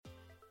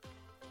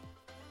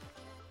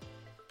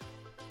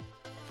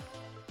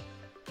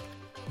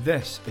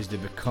This is the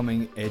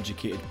Becoming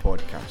Educated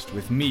podcast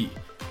with me,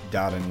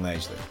 Darren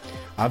Leslie.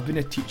 I've been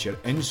a teacher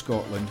in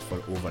Scotland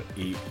for over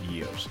 8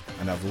 years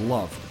and I've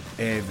loved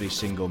every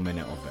single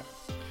minute of it.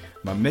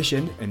 My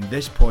mission in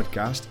this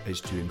podcast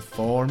is to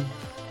inform,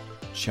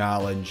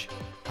 challenge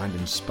and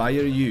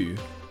inspire you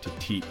to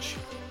teach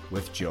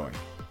with joy.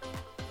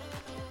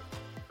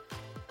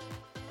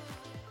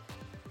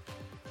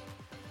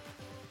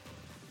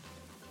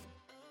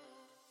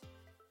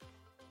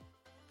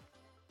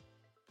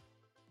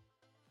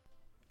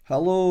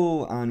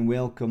 Hello and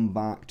welcome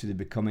back to the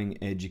Becoming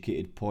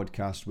Educated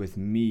podcast with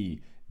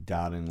me,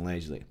 Darren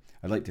Leslie.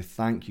 I'd like to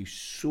thank you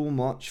so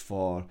much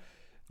for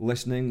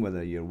listening,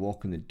 whether you're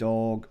walking the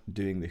dog,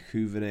 doing the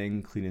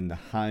hoovering, cleaning the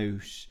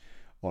house,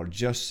 or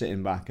just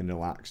sitting back and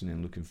relaxing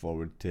and looking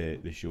forward to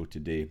the show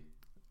today.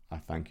 I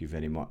thank you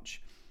very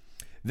much.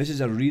 This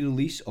is a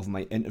re-release of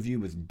my interview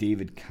with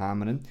David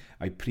Cameron.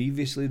 I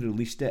previously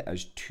released it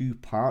as 2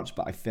 parts,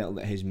 but I felt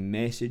that his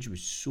message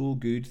was so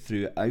good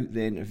throughout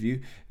the interview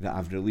that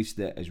I've released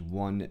it as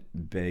one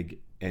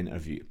big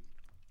interview.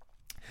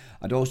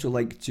 I'd also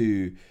like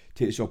to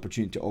take this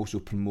opportunity to also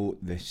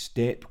promote the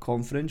STEP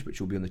conference,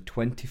 which will be on the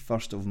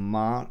 21st of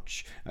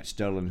March at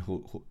Stirling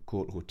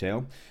Court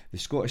Hotel. The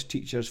Scottish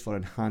Teachers for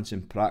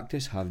Enhancing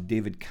Practice have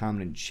David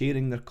Cameron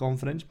chairing their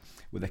conference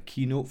with a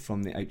keynote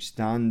from the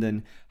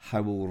outstanding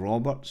Howell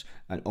Roberts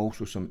and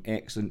also some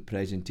excellent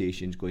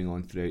presentations going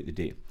on throughout the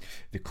day.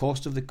 The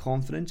cost of the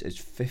conference is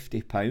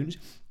 £50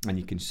 and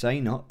you can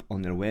sign up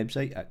on their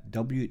website at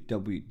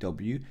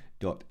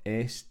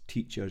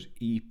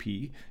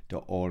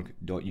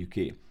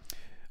www.steachersep.org.uk.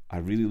 I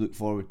really look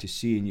forward to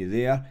seeing you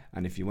there,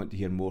 and if you want to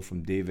hear more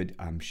from David,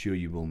 I'm sure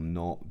you will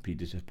not be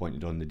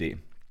disappointed on the day.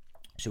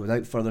 So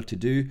without further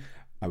ado,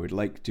 I would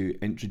like to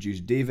introduce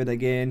David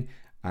again,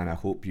 and I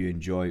hope you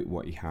enjoy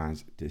what he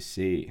has to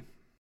say.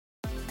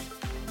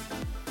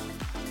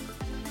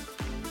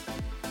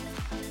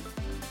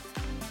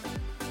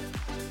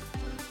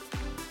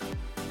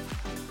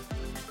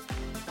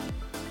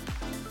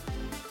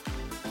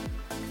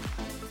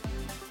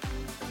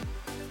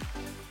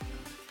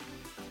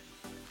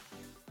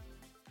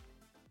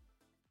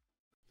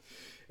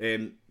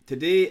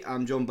 Today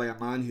I'm joined by a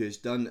man who has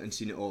done and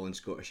seen it all in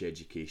Scottish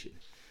education.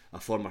 A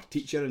former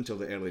teacher until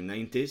the early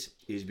 90s,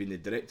 he has been the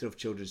Director of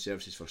Children's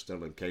Services for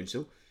Stirling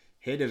Council,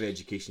 Head of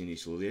Education in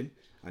East Lothian,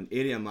 and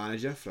Area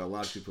Manager for a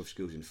large group of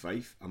schools in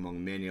Fife,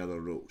 among many other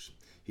roles.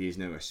 He is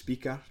now a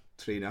speaker,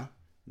 trainer,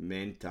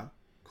 mentor,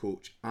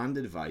 coach and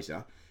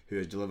advisor who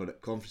has delivered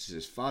at conferences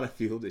as far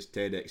afield as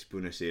TEDx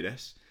Buenos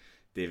Aires.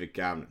 David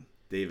Cameron.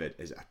 David,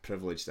 is it a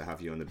privilege to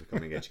have you on the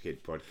Becoming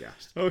Educated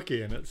podcast?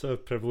 Okay, and it's a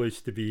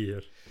privilege to be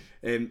here.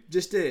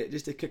 Just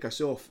to kick us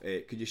off,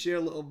 could you share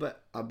a little bit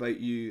about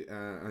you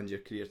and your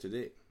career to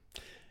date?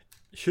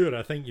 Sure,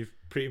 I think you've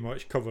pretty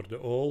much covered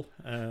it all.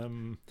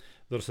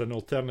 There's an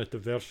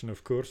alternative version,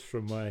 of course,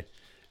 from my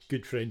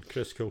good friend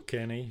Chris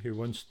Kilkenny, who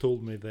once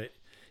told me that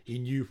he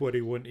knew what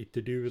he wanted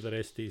to do with the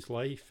rest of his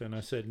life, and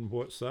I said, and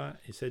what's that?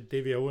 He said,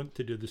 Davey, I want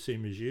to do the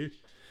same as you.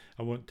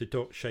 I want to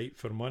talk shite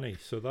for money.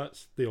 So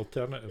that's the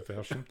alternative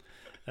version.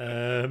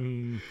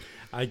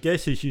 I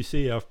guess, as you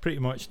say, I've pretty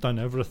much done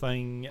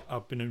everything.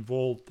 I've been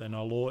involved in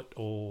a lot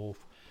of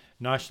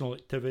national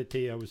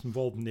activity. I was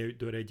involved in the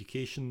outdoor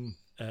education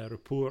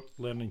report,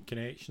 Learning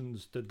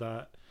Connections, did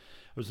that.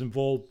 I was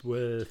involved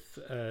with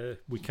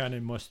We Can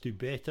and Must Do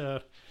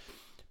Better.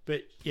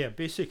 But yeah,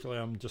 basically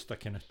I'm just a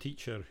kind of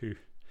teacher who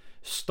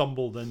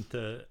stumbled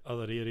into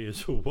other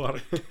areas of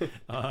work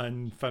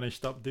and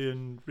finished up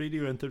doing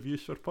radio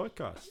interviews for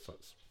podcasts.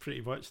 That's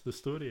pretty much the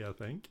story, I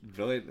think.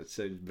 Brilliant, that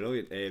sounds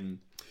brilliant.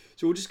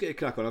 So we'll just get a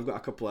crack on. I've got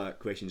a couple of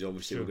questions.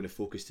 Obviously, Sure. We're going to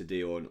focus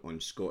today on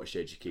Scottish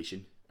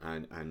education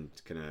and kind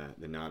of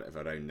the narrative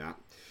around that.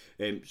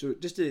 So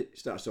just to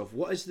start us off,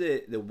 what is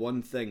the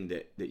one thing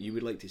that you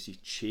would like to see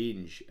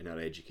change in our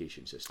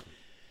education system?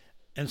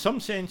 In some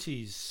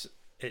senses,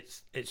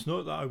 it's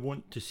not that I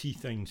want to see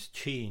things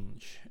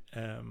change.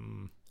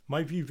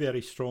 My view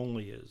very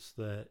strongly is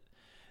that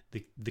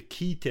the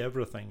key to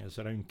everything is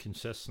around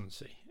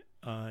consistency.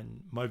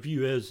 And my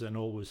view is, and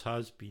always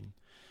has been,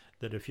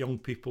 that if young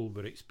people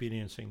were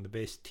experiencing the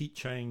best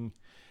teaching,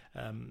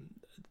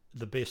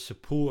 the best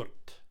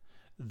support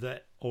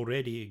that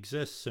already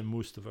exists in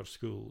most of our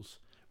schools,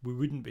 we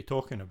wouldn't be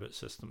talking about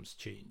systems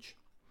change.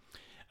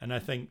 And I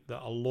think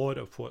that a lot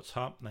of what's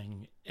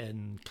happening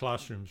in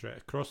classrooms right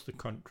across the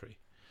country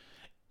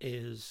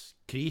is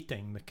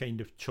creating the kind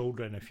of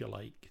children, if you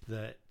like,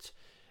 that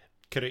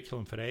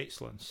Curriculum for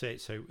Excellence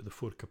sets out with the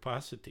 4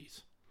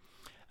 capacities.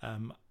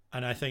 And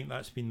I think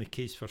that's been the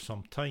case for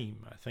some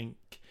time. I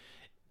think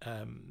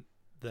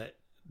that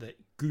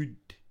good,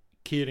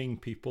 caring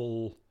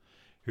people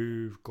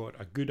who've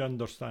got a good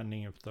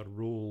understanding of their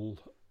role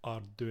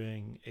are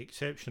doing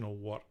exceptional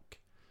work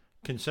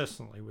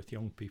consistently with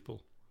young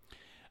people.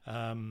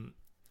 And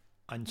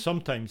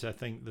sometimes I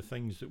think the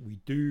things that we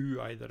do,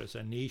 either as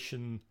a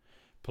nation,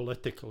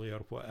 politically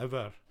or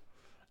whatever,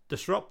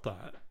 disrupt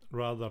that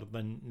rather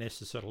than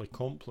necessarily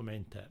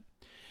complement it.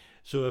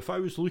 So if I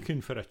was looking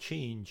for a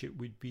change, it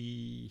would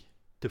be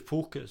to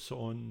focus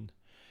on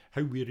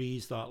how we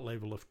raise that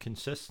level of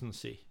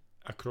consistency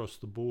across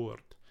the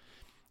board.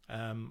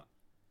 And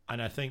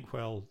I think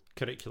while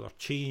curricular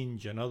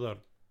change and other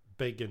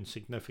big and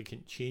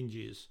significant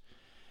changes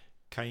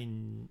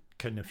can,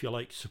 if you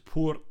like,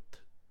 support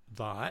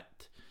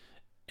that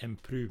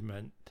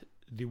improvement,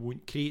 they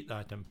won't create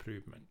that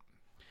improvement.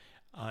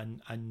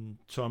 And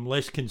so I'm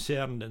less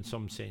concerned in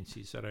some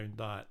senses around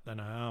that than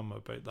I am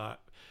about that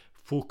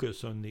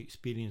focus on the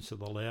experience of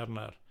the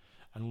learner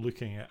and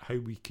looking at how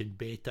we can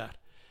better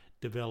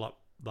develop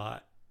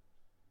that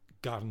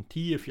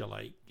guarantee, if you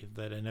like,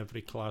 that in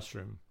every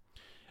classroom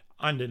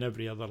and in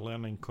every other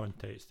learning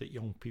context that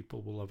young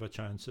people will have a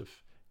chance of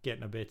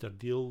getting a better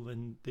deal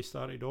than they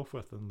started off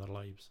with in their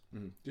lives.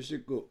 Just to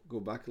go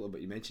back a little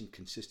bit, you mentioned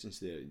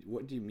consistency there.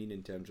 What do you mean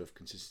in terms of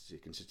consistency?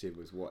 Consistency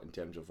with what? In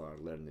terms of our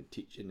learning and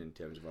teaching, in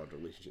terms of our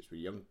relationships with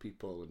young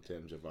people, in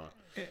terms of our...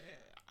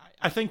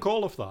 I think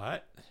all of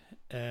that.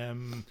 I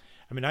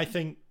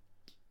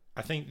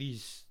think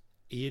these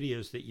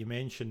areas that you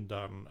mentioned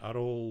are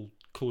all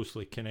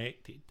closely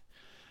connected.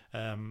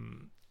 There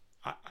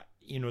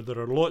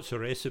are lots of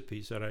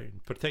recipes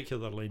around,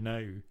 particularly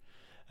now,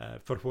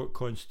 for what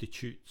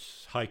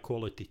constitutes high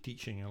quality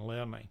teaching and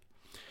learning.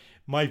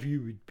 My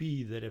view would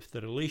be that if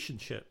the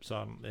relationships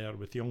aren't there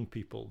with young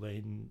people,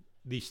 then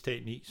these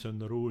techniques on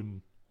their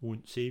own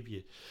won't save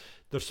you.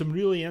 There's some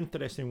really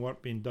interesting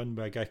work being done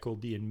by a guy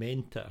called Ian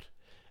Mentor,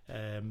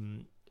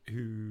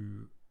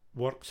 who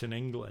works in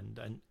England,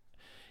 and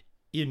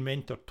Ian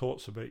Mentor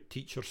talks about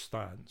teacher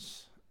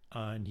stance,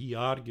 and he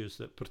argues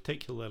that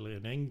particularly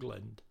in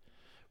England,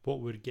 what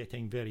we're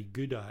getting very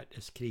good at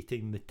is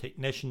creating the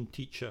technician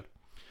teacher.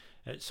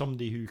 It's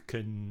somebody who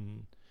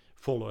can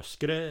follow a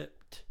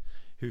script,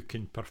 who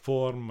can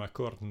perform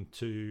according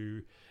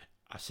to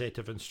a set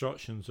of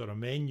instructions or a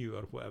menu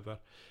or whatever,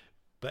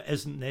 but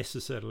isn't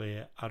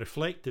necessarily a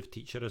reflective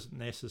teacher, isn't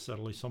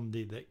necessarily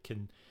somebody that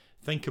can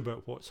think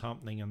about what's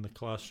happening in the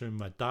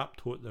classroom,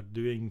 adapt what they're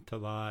doing to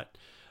that,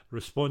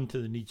 respond to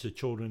the needs of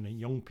children and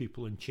young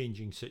people in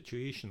changing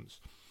situations.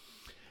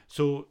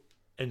 So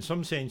in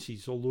some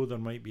senses, although there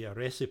might be a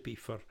recipe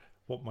for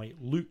what might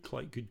look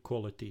like good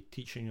quality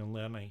teaching and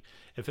learning,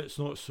 if it's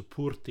not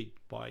supported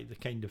by the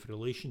kind of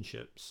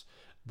relationships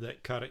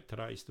that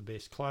characterise the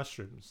best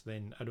classrooms,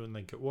 then I don't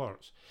think it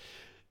works.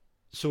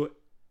 So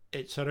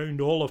it's around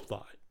all of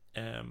that.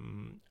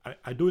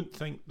 I don't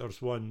think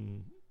there's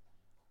one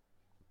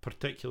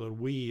particular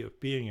way of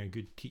being a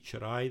good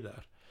teacher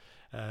either.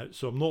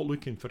 So I'm not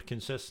looking for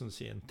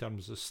consistency in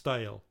terms of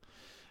style.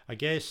 I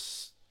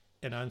guess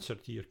in answer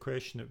to your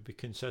question, it would be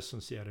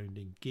consistency around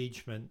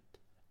engagement,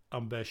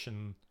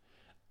 ambition,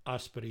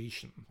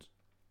 aspirations,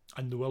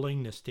 and the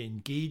willingness to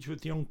engage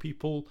with young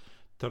people,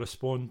 to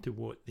respond to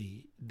what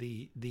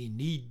they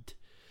need,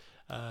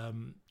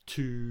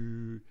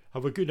 to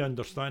have a good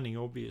understanding,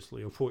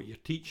 obviously, of what you're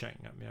teaching.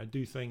 I mean, I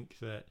do think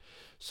that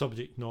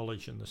subject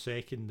knowledge in the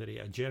secondary,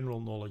 a general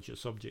knowledge of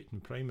subject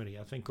in primary,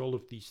 I think all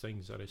of these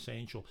things are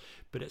essential.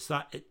 But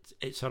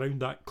it's around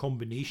that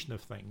combination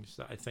of things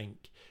that I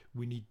think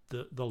we need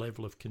the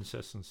level of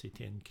consistency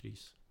to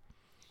increase.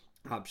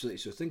 Absolutely.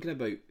 So thinking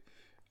about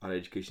our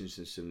education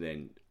system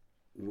then,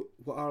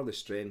 what are the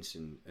strengths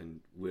and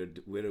where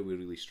are we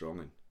really strong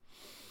in?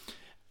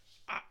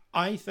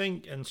 I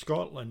think in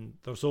Scotland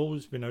there's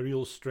always been a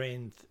real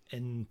strength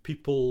in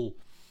people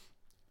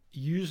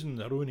using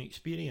their own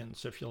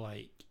experience, if you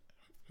like.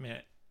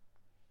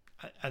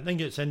 I think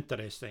it's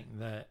interesting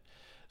that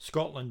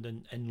Scotland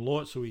in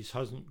lots of ways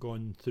hasn't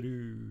gone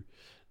through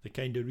the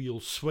kind of real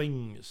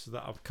swings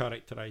that have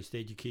characterised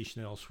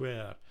education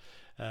elsewhere.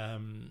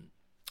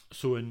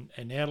 So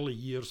in early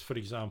years, for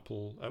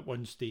example, at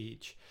one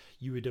stage,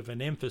 you would have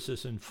an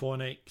emphasis in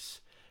phonics,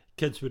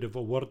 kids would have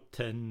a word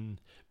tin,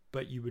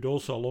 but you would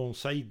also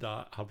alongside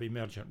that have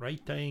emergent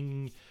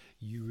writing,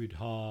 you would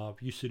have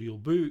use of real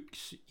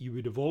books, you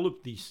would have all of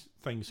these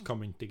things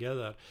coming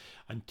together,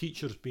 and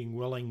teachers being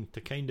willing to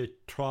kind of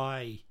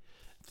try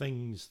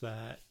things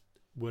that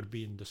were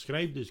being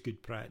described as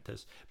good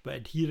practice, but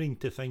adhering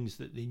to things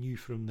that they knew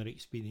from their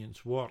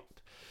experience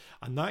worked.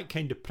 And that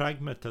kind of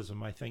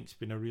pragmatism, I think, has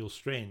been a real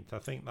strength. I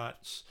think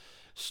that's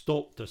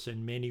stopped us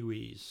in many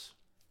ways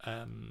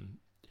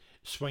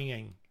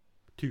swinging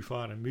too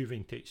far and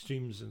moving to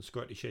extremes in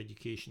Scottish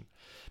education.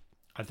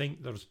 I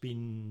think there's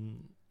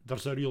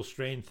a real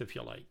strength, if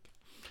you like,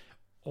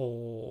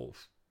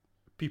 of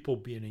people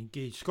being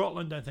engaged.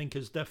 Scotland, I think,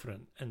 is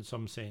different in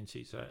some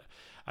senses.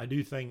 I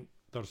do think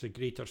there's a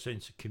greater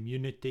sense of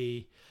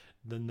community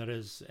than there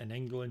is in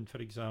England, for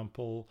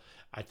example.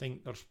 I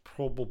think there's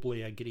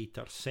probably a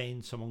greater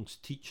sense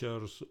amongst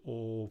teachers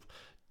of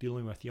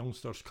dealing with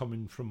youngsters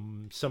coming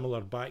from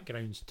similar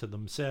backgrounds to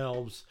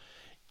themselves.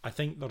 I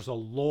think there's a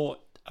lot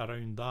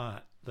around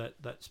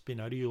that's been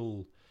a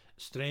real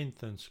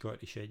strength in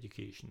Scottish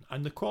education,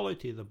 and the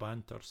quality of the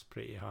banter's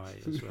pretty high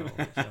as well.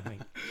 Which I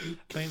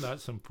think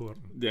that's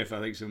important. Yeah, I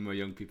think some of my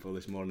young people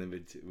this morning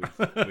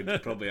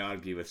would probably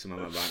argue with some of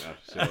my banter.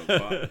 So,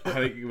 but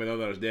I think with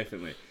others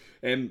definitely.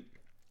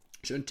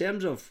 So in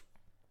terms of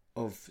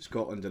of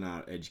Scotland and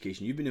our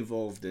education. You've been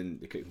involved in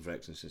the Curriculum for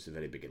Excellence since the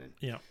very beginning.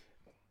 Yeah.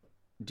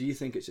 Do you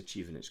think it's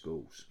achieving its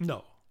goals?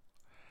 No,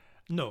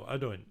 I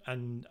don't.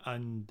 And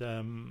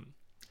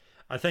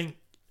I think,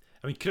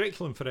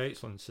 Curriculum for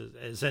Excellence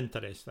is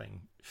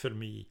interesting for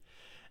me.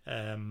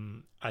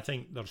 I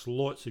think there's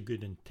lots of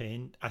good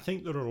intent. I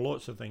think there are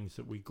lots of things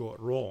that we got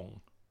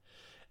wrong.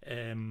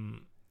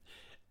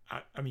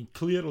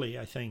 Clearly,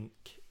 I think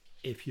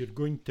if you're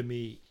going to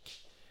make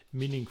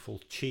meaningful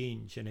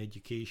change in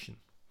education,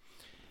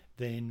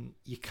 then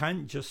you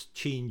can't just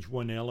change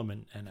one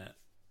element in it.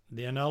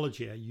 The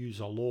analogy I use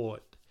a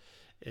lot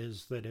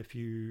is that if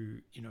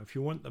you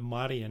want the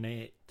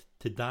marionette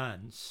to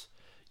dance,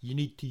 you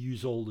need to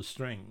use all the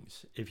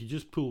strings. If you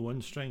just pull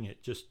one string,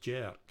 it just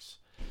jerks.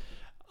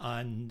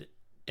 And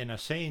in a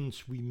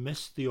sense, we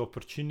missed the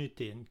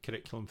opportunity in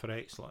Curriculum for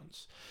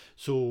Excellence.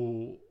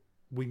 So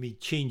we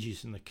made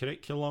changes in the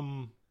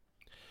curriculum,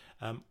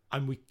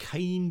 and we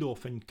kind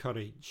of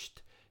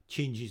encouraged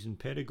changes in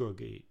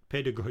pedagogy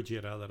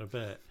rather a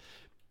bit,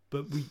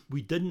 but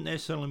we didn't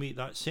necessarily make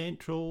that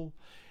central.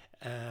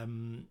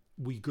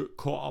 We got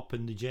caught up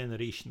in the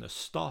generation of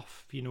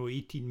stuff,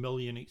 18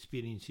 million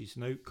experiences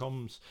and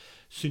outcomes,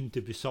 soon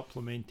to be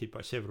supplemented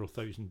by several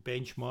thousand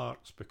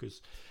benchmarks,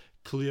 because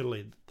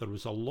clearly there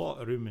was a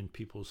lot of room in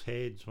people's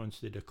heads once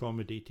they'd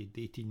accommodated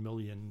 18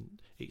 million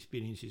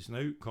experiences and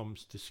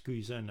outcomes to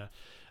squeeze in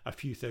a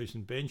few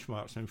thousand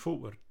benchmarks. And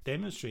folk were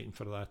demonstrating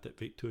for that at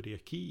Victoria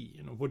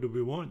Quay. What do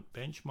we want?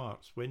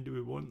 Benchmarks. When do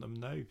we want them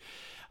now?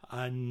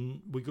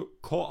 And we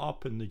got caught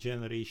up in the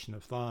generation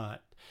of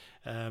that.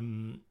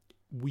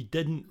 We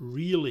didn't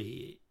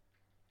really,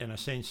 in a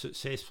sense,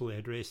 successfully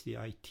address the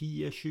IT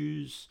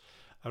issues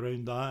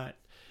around that.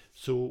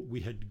 So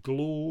we had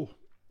GLOW,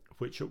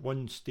 which at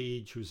one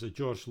stage was a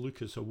George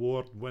Lucas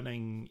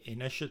award-winning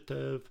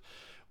initiative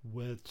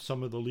with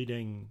some of the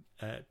leading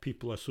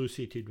people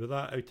associated with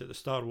that out at the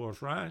Star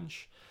Wars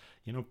Ranch,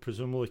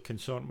 presumably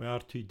concerned with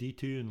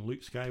R2-D2 and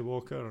Luke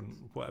Skywalker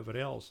and whatever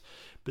else.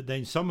 But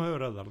then somehow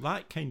or other,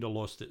 that kind of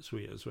lost its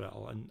way as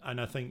well. And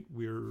I think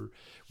we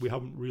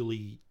haven't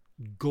really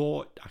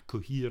got a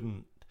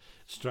coherent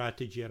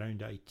strategy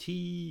around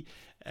IT.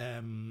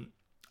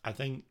 I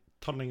think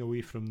turning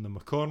away from the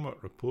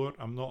McCormack report,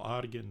 I'm not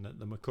arguing that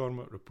the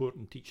McCormack report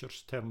in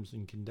teachers' terms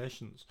and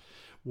conditions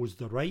was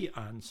the right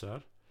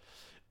answer,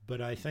 but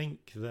I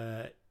think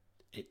that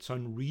it's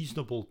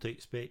unreasonable to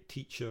expect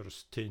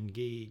teachers to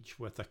engage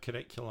with a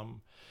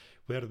curriculum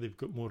where they've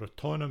got more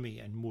autonomy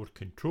and more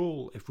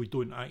control if we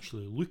don't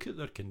actually look at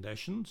their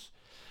conditions.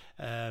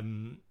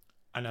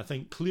 And I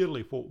think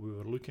clearly what we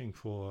were looking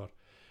for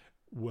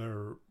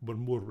were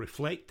more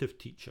reflective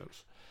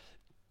teachers,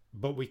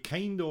 but we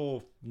kind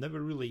of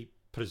never really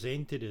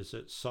presented as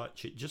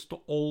such. It just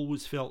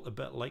always felt a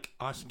bit like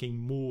asking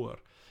more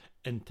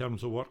in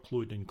terms of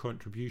workload and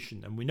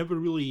contribution, and we never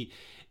really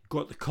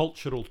got the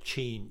cultural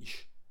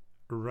change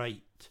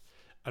right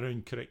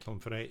around Curriculum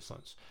for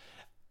Excellence.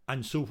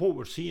 And so what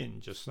we're seeing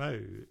just now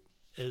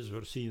is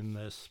we're seeing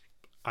this,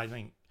 I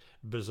think,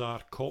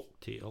 bizarre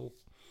cocktail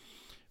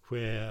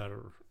where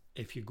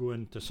if you go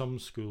into some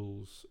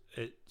schools,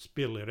 it's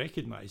barely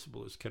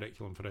recognisable as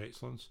Curriculum for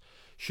Excellence.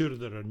 Sure,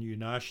 there are new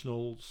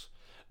nationals,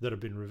 there have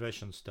been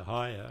revisions to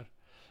higher,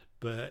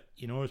 but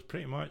it's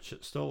pretty much,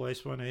 it's still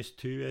S1,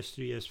 S2,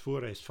 S3,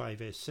 S4, S5,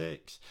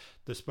 S6,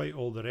 despite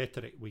all the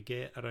rhetoric we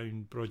get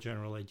around broad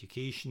general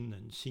education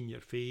and senior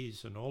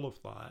phase and all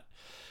of that.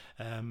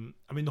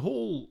 The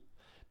whole,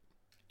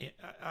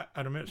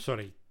 I remember,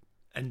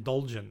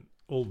 indulgent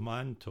old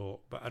man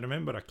talk, but I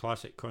remember a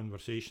classic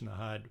conversation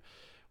I had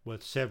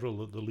with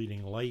several of the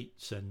leading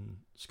lights in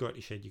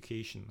Scottish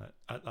education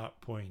at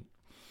that point.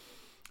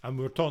 And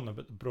we were talking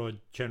about the broad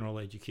general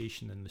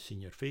education in the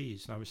senior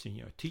phase. And I was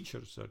saying,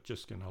 teachers are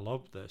just going to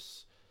love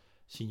this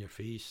senior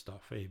phase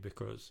stuff,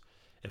 because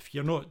if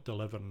you're not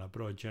delivering a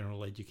broad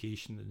general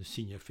education in the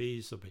senior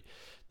phase, there'll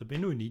be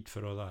no need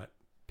for all that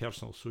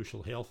personal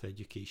social health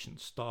education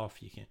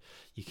stuff.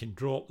 You can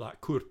drop that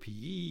core PE.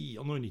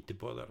 You'll no need to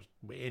bother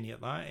with any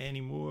of that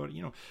anymore.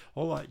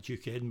 All that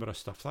Duke of Edinburgh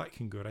stuff, that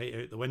can go right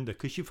out the window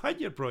because you've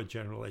had your broad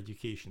general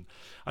education.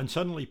 And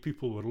suddenly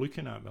people were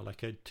looking at me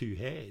like I had two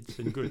heads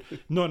and going,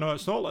 no,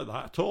 it's not like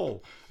that at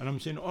all. And I'm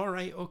saying, all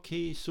right,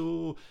 okay,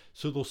 so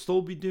they'll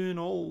still be doing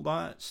all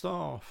that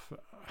stuff.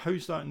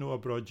 How's that not a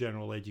broad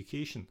general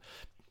education?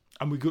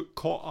 And we got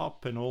caught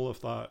up in all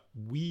of that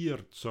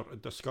weird sort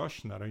of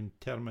discussion around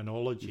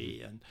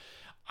terminology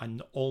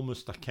and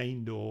almost a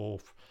kind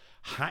of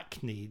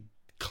hackneyed,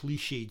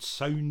 cliched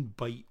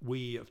soundbite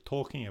way of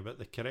talking about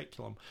the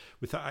curriculum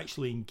without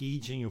actually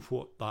engaging of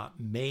what that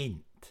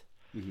meant.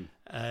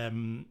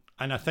 And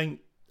I think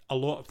a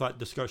lot of that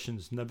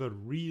discussion's never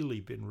really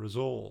been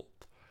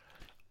resolved.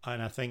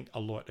 And I think a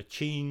lot of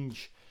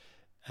change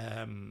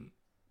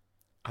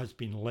has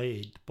been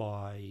led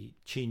by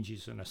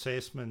changes in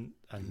assessment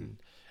and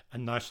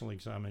national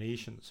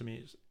examinations.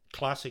 It's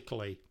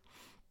classically,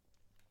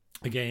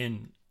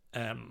 again,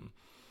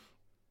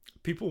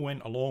 people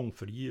went along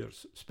for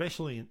years,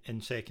 especially in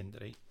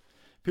secondary.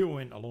 People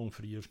went along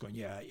for years going,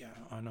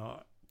 I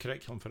know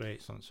curriculum for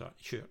excellence.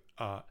 Sure,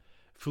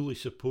 fully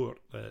support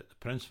the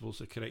principles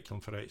of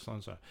curriculum for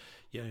excellence.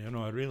 Yeah, you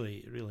know, I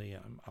really,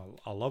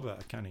 I love it.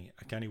 I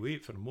can't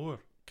wait for more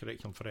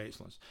curriculum for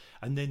excellence.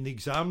 And then the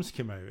exams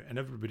came out, and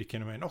everybody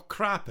kind of went, "Oh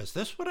crap, is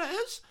this what it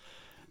is?"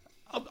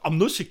 I'm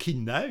not so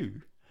keen now.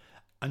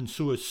 And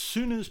so as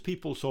soon as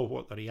people saw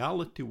what the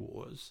reality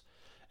was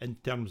in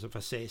terms of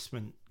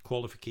assessment,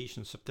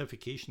 qualification,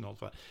 certification, all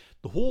that,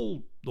 the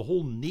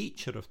whole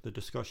nature of the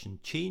discussion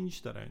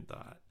changed around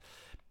that.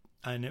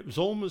 And it was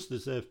almost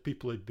as if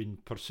people had been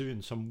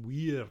pursuing some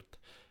weird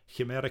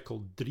chimerical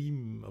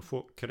dream of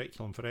what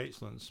curriculum for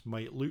excellence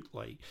might look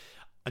like.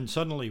 And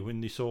suddenly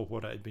when they saw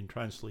what it had been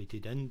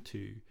translated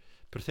into,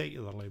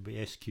 particularly by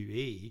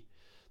SQA,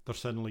 they're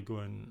suddenly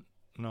going,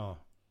 no.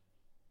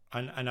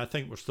 And I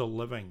think we're still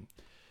living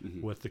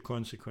with the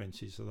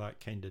consequences of that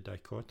kind of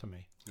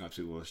dichotomy.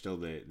 Absolutely. Well, there's still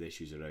the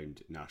issues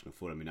around National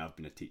Forum. I mean, I've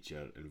been a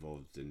teacher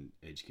involved in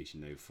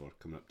education now for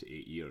coming up to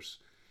 8 years.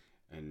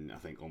 And I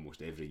think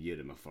almost every year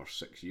in my first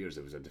 6 years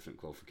there was a different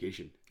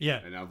qualification. Yeah.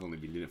 And I've only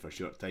been doing it for a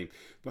short time.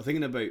 But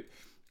thinking about,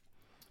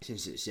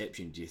 since the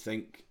inception, do you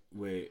think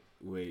we've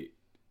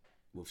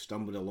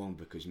stumbled along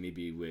because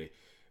maybe we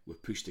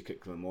pushed the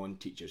curriculum on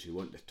teachers who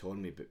want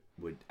autonomy but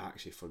would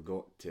actually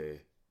forgot to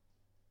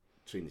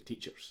train the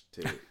teachers,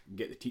 to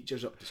get the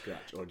teachers up to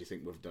scratch? Or do you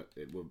think we've done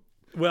it?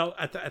 Well,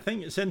 I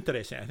think it's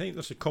interesting. I think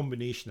there's a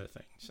combination of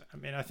things. I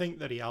mean, I think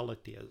the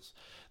reality is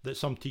that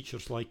some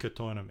teachers like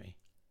autonomy,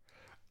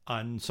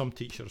 and some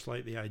teachers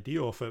like the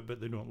idea of it,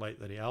 but they don't like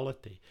the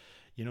reality,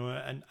 you know.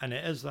 And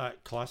it is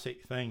that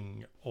classic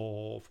thing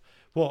of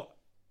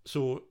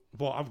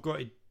I've got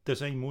to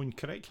design my own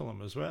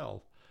curriculum as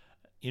well,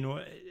 you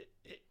know.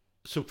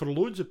 So for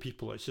loads of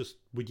people, it's just,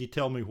 would you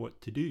tell me what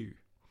to do?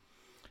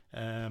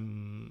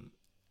 And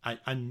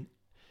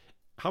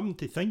having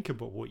to think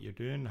about what you're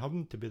doing,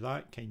 having to be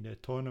that kind of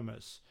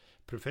autonomous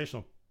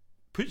professional,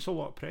 puts a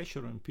lot of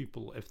pressure on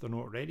people if they're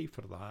not ready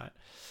for that.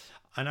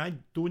 And I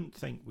don't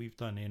think we've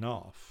done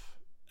enough,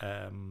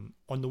 on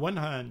the one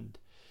hand,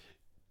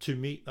 to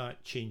make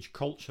that change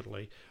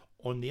culturally.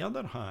 On the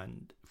other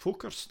hand,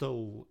 folk are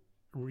still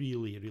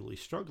really, really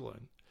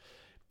struggling,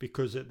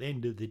 because at the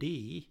end of the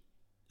day,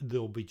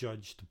 they'll be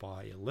judged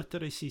by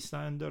literacy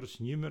standards,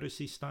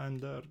 numeracy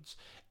standards,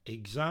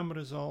 exam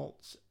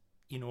results,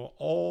 you know,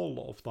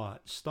 all of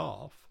that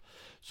stuff.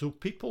 So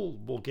people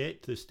will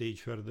get to the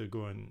stage where they're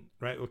going,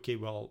 right, okay,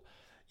 well,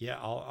 yeah,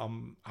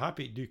 I'm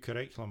happy to do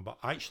curriculum, but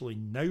actually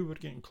now we're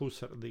getting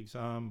closer to the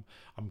exam.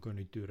 I'm going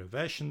to do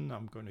revision.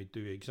 I'm going to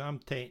do exam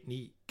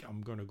technique.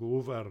 I'm going to go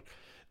over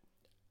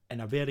in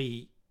a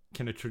very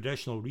kind of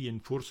traditional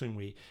reinforcing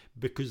way,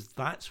 because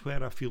that's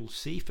where I feel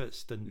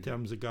safest in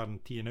terms of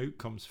guaranteeing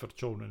outcomes for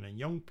children and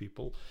young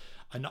people.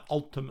 And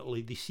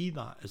ultimately they see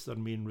that as their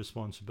main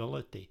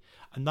responsibility.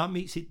 And that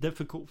makes it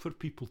difficult for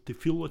people to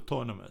feel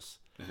autonomous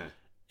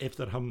if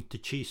they're having to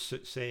chase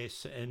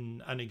success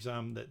in an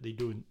exam that they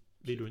don't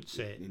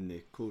set. In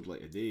the code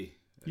like today,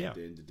 at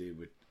the end of the day,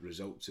 with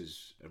results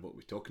are what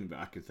we're talking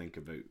about. I can think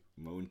about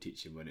my own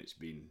teaching when it's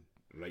been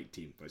right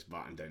team, let's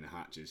batten down the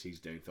hatches, he's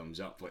down, thumbs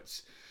up,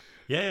 let's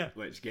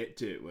get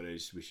to it.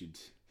 Whereas we should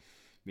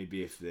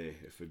maybe, if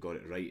we got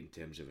it right in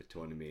terms of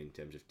autonomy, in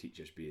terms of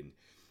teachers being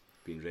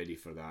ready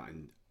for that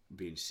and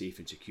being safe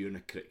and secure in a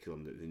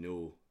curriculum that they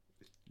know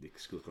the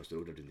school across the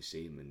road are doing the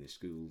same and the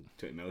school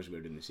 20 miles away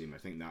are doing the same. I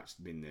think that's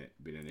been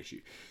an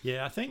issue.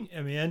 Yeah, I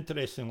mean,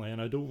 interestingly,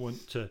 and I don't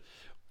want to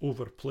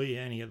overplay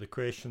any of the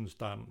questions,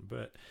 Darren,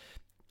 but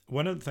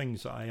one of the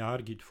things that I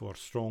argued for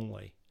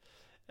strongly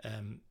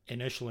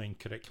initially in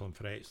Curriculum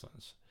for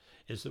Excellence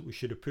is that we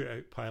should have put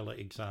out pilot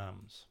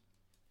exams.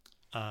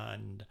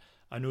 And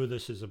I know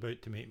this is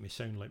about to make me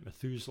sound like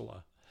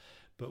Methuselah,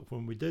 but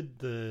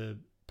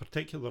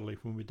particularly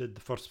when we did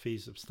the first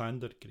phase of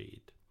standard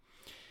grade,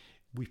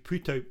 we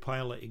put out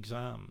pilot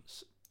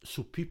exams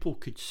so people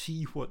could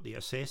see what the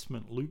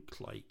assessment looked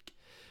like,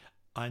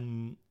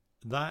 and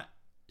that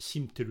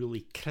seemed to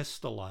really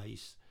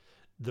crystallise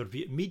their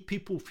view. It made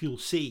people feel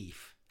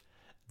safe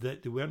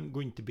that they weren't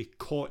going to be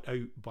caught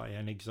out by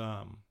an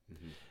exam.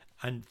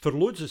 And for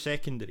loads of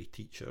secondary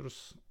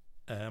teachers,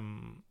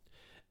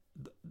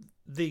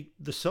 the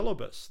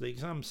syllabus, the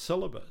exam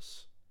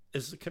syllabus,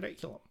 is the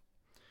curriculum,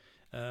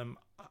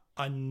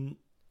 and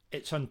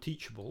it's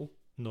unteachable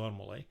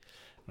normally.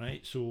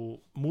 Right,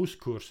 so most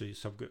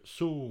courses have got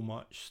so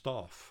much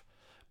stuff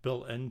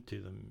built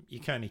into them, you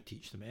can't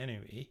teach them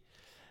anyway.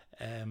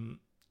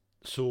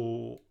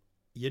 So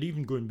you're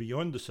even going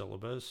beyond the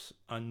syllabus,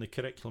 and the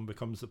curriculum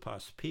becomes the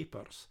past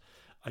papers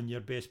and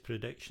your best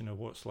prediction of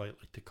what's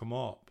likely to come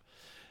up.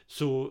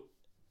 So,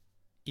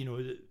 you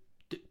know,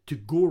 to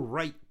go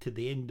right to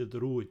the end of the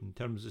road in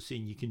terms of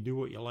saying you can do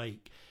what you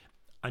like,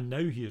 and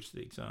now here's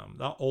the exam,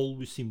 that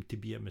always seemed to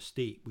be a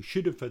mistake. We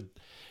should have had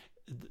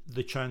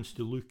the chance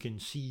to look and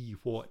see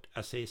what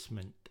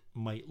assessment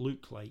might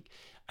look like,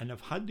 and I've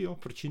had the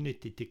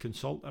opportunity to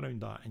consult around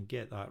that and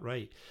get that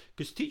right,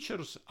 because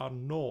teachers are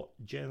not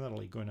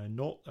generally going to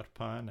knock their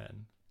pan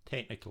in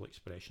technical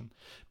expression,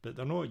 but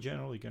they're not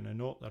generally going to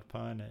knock their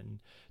pan in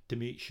to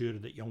make sure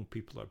that young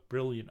people are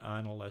brilliant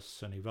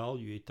analysts and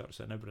evaluators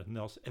and everything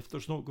else if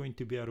there's not going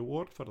to be a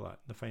reward for that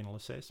in the final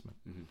assessment.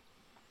 Mm-hmm.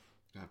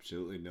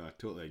 Absolutely, no, I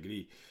totally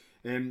agree.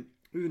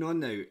 Moving on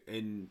now,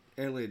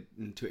 early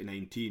in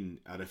 2019,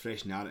 a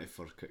refreshed narrative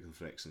for Curriculum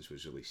for Excellence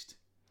was released.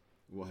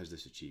 What has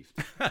this achieved?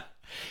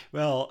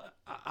 Well,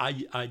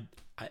 I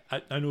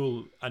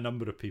know a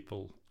number of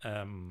people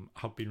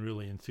have been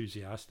really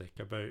enthusiastic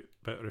about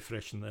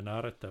refreshing the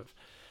narrative.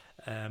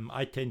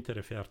 I tend to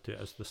refer to it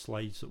as the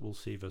slides that will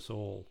save us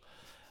all.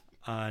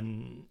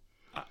 And,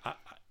 I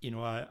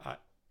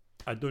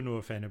don't know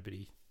if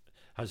anybody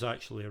has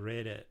actually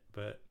read it,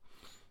 but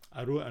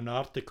I wrote an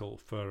article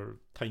for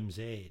Times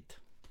Ed,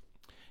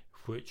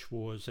 which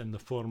was in the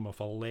form of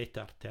a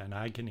letter to an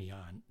agony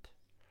aunt.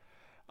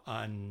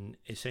 And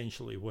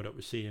essentially what it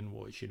was saying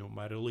was,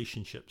 my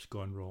relationship's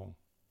gone wrong.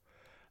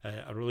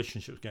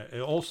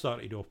 It all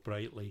started off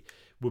brightly.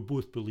 We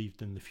both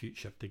believed in the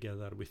future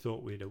together. We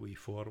thought we had a way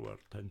forward.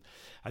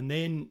 And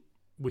then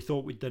we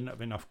thought we didn't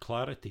have enough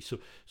clarity.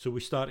 So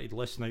we started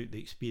listing out the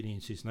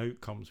experiences and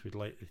outcomes we'd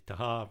likely to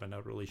have in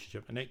our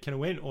relationship. And it kind of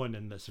went on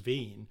in this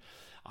vein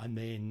and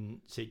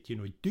then said,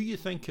 do you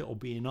think it'll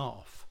be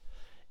enough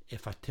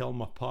if I tell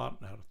my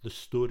partner the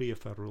story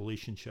of our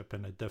relationship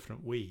in a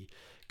different way?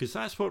 Because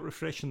that's what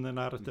refreshing the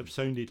narrative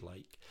sounded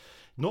like.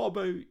 Not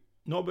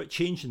about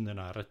changing the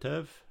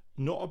narrative,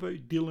 not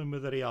about dealing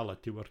with the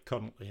reality we're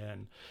currently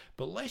in,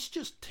 but let's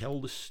just tell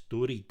the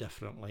story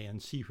differently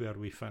and see where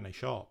we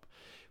finish up,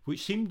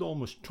 which seemed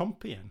almost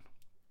Trumpian.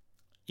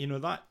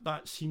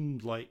 That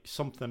seemed like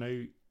something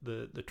out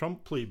the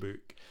Trump playbook.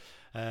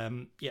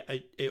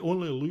 It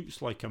only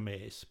looks like a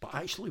mess, but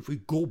actually if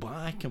we go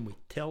back and we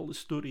tell the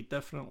story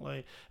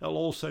differently, it'll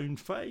all sound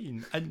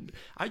fine. And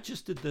I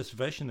just did this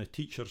vision of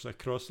teachers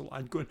across the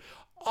land going,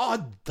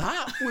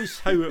 that was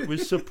how it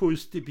was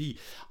supposed to be.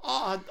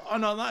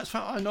 No, that's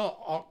fine.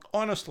 No,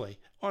 honestly,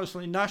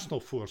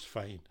 National Four's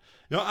fine.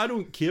 I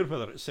don't care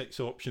whether it's 6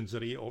 options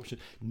or 8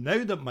 options.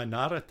 Now that my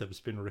narrative's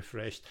been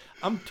refreshed,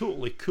 I'm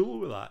totally cool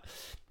with that.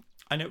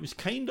 And it was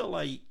kind of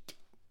like,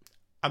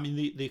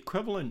 the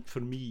equivalent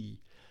for me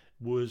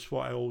was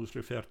what I always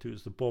refer to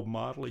as the Bob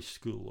Marley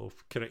school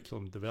of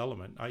curriculum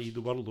development, i.e.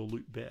 the world will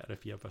look better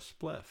if you have a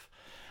spliff.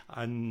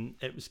 And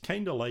it was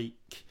kind of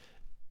like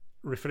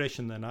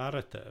refreshing the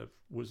narrative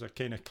was a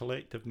kind of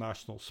collective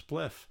national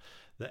spliff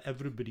that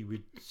everybody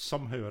would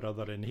somehow or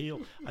other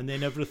inhale, and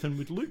then everything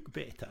would look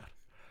better.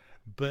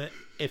 But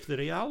if the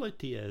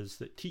reality is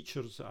that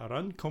teachers are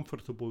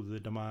uncomfortable with the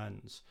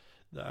demands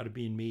that are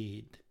being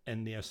made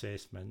in the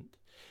assessment,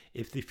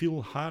 if they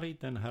feel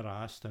harried and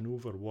harassed and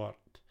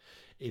overworked,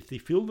 if they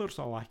feel there's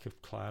a lack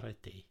of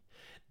clarity,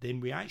 then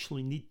we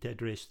actually need to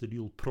address the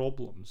real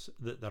problems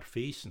that they're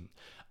facing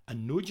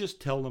and not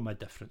just tell them a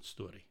different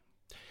story.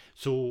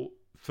 So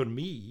for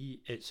me,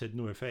 it's had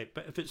no effect.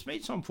 But if it's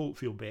made some folk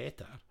feel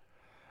better,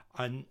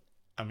 and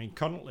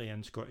currently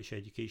in Scottish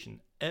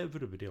education,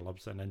 everybody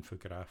loves an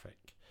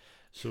infographic.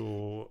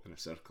 So in a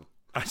circle.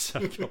 A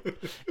circle.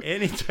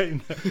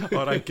 Anytime,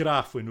 or a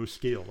graph with no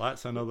scale.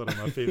 That's another of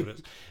my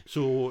favourites.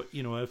 So,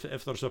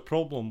 if there's a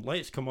problem,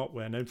 let's come up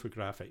with an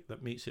infographic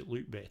that makes it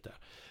look better.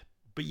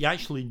 But you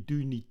actually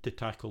do need to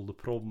tackle the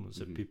problems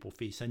that people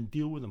face and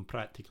deal with them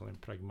practically and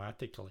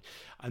pragmatically.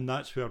 And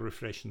that's where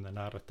refreshing the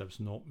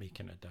narrative's not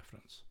making a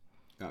difference.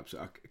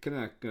 Absolutely. I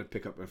kind of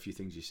pick up a few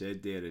things you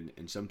said there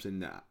and something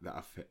that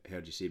I've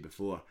heard you say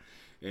before.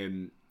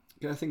 Kind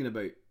of thinking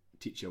about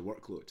teacher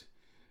workload.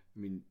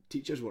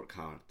 Teachers work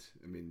hard.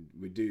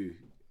 We do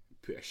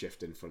put a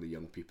shift in for the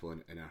young people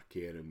in our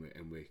care,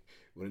 and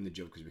we're in the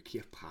job because we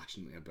care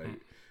passionately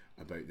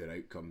about their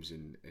outcomes.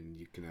 And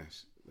you kind of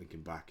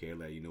thinking back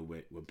earlier,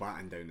 we're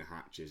batting down the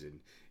hatches and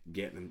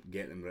get them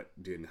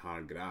doing the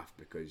hard graft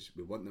because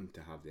we want them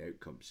to have the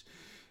outcomes.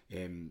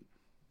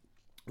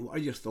 What are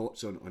your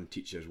thoughts on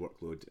teachers'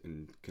 workload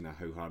and kind of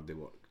how hard they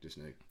work just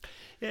now?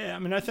 Yeah,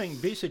 I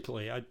think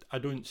basically I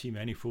don't see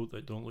many folk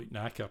that don't look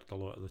knackered a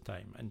lot of the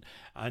time, and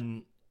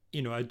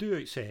I do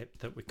accept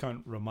that we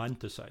can't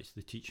romanticise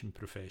the teaching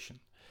profession,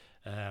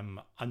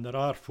 and there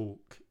are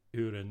folk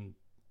who are in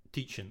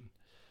teaching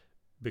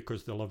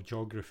because they love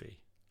geography.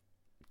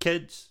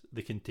 Kids,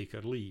 they can take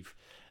or leave,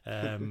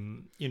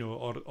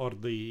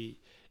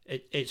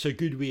 it's a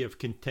good way of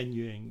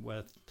continuing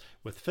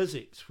with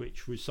physics,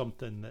 which was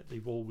something that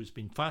they've always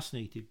been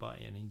fascinated by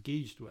and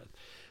engaged with.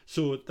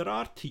 So there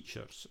are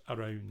teachers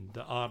around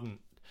that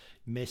aren't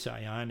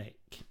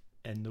messianic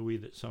in the way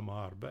that some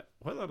are, but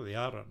whether they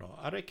are or not,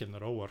 I reckon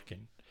they're all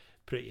working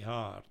pretty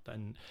hard.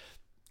 And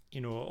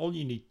all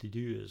you need to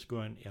do is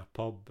go into a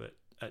pub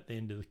at the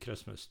end of the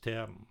Christmas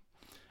term,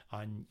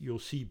 and you'll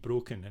see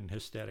broken and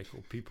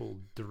hysterical people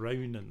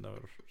drowning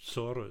their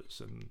sorrows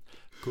in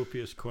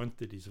copious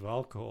quantities of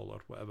alcohol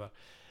or whatever,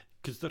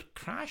 because they're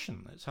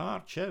crashing. It's a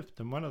hard shift.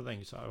 And one of the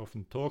things I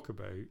often talk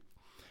about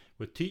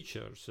with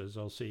teachers is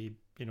I'll say,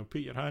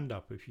 put your hand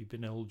up if you've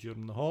been ill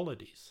during the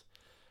holidays.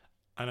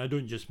 And I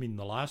don't just mean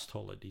the last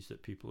holidays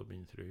that people have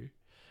been through.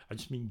 I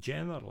just mean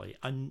generally.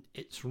 And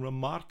it's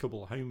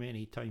remarkable how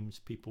many times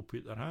people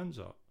put their hands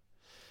up.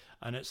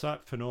 And it's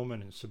that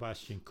phenomenon,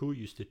 Sebastian Coe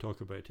used to talk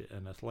about it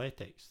in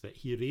athletics, that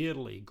he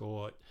rarely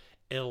got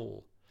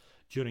ill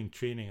during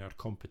training or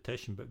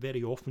competition, but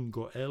very often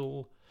got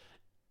ill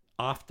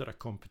after a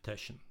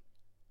competition.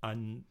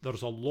 And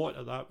there's a lot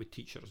of that with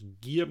teachers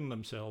gearing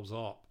themselves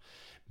up,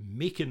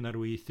 making their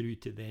way through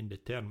to the end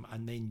of term,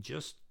 and then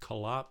just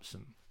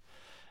collapsing.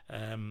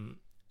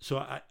 So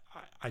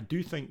I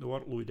do think the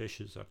workload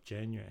issues are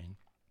genuine.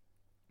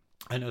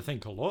 And I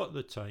think a lot of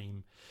the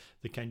time,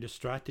 the kind of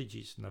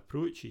strategies and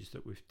approaches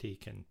that we've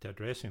taken to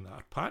addressing that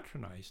are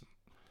patronising.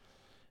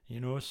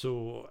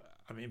 So,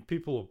 I mean,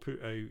 people will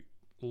put out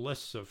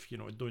lists of,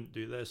 don't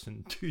do this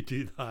and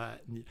do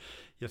that. And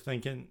you're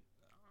thinking,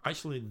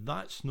 actually,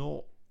 that's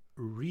not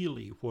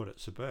really what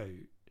it's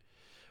about.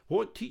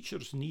 What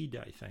teachers need,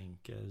 I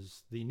think,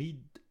 is they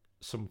need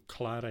some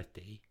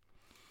clarity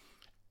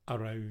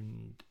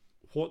around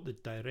what the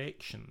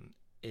direction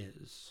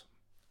is,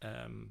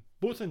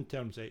 both in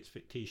terms of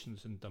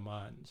expectations and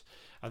demands.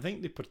 I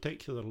think they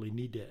particularly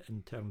need it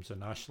in terms of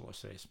national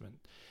assessment.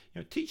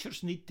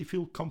 Teachers need to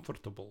feel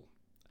comfortable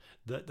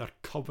that they're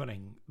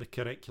covering the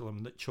curriculum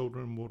that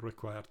children will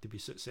require to be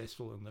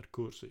successful in their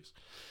courses.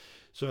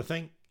 So I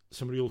think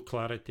some real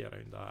clarity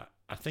around that.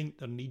 I think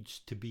there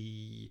needs to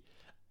be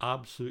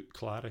absolute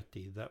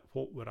clarity that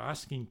what we're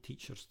asking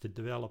teachers to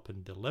develop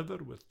and deliver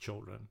with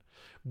children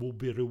will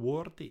be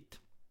rewarded.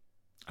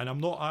 And I'm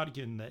not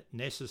arguing that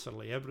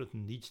necessarily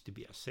everything needs to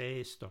be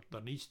assessed or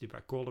there needs to be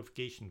a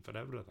qualification for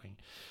everything.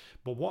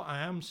 But what I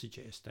am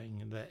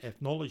suggesting, that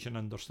if knowledge and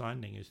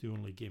understanding is the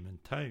only game in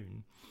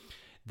town,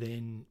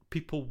 then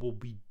people will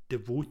be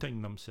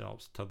devoting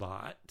themselves to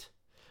that,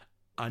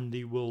 and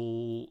they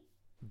will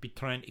be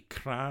trying to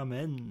cram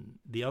in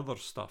the other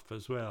stuff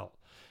as well.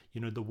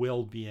 The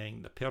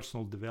well-being, the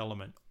personal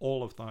development,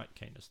 all of that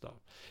kind of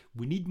stuff.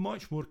 We need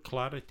much more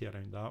clarity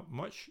around that.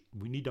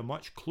 We need a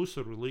much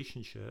closer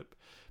relationship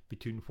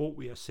between what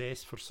we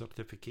assess for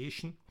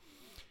certification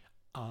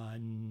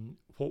and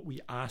what we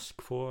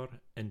ask for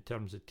in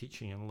terms of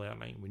teaching and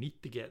learning. We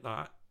need to get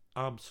that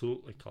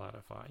absolutely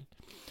clarified.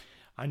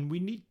 And we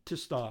need to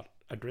start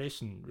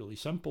addressing really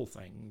simple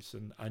things.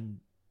 And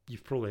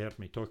you've probably heard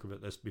me talk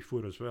about this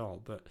before as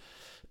well, but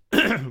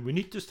we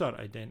need to start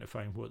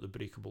identifying what the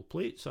breakable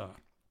plates are.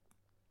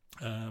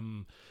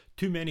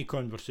 Too many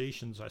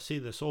conversations, I say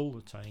this all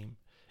the time,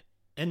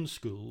 in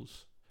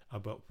schools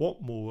about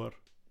what more,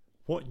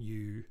 what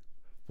new,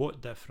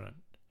 what different.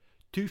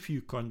 Too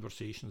few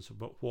conversations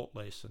about what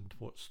less and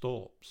what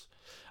stops.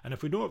 And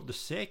if we don't have the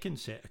second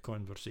set of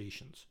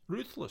conversations,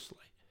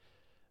 ruthlessly.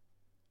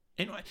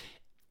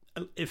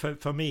 If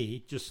for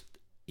me, just,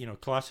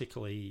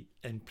 classically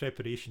in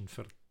preparation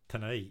for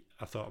tonight,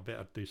 I thought I'd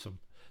better do some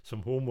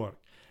homework.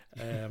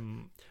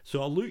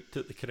 So I looked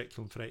at the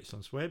Curriculum for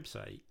Excellence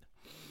website,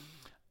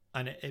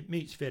 and it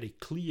makes very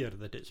clear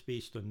that it's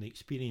based on the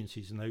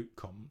experiences and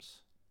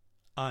outcomes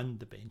and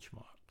the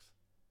benchmarks.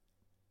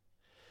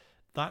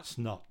 That's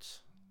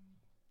nuts.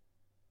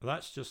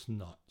 That's just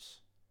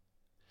nuts.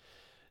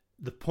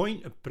 The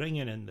point of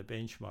bringing in the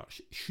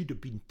benchmarks should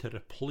have been to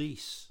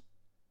replace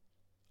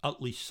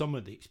at least some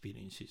of the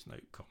experiences and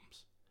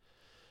outcomes.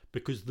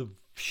 Because the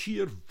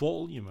sheer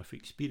volume of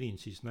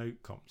experiences and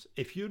outcomes,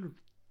 if you're,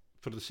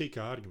 for the sake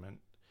of argument,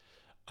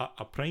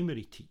 a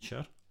primary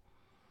teacher,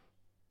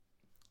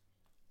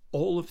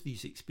 all of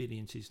these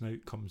experiences and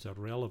outcomes are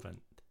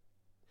relevant.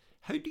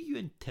 How do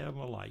you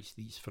internalise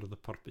these for the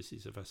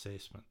purposes of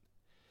assessment?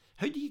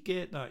 How do you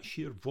get that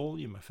sheer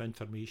volume of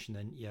information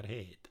into your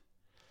head?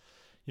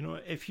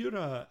 If you're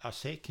a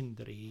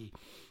secondary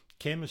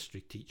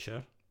chemistry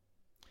teacher,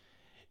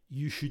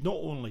 you should not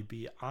only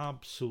be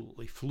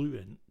absolutely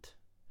fluent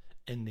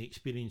in the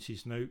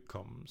experiences and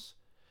outcomes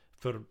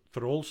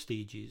for all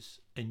stages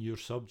in your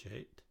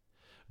subject,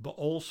 but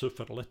also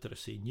for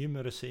literacy,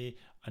 numeracy,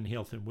 and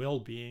health and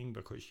well-being,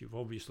 because you've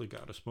obviously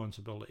got a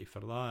responsibility for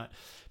that.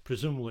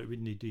 Presumably it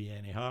wouldn't do you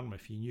any harm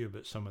if you knew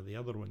about some of the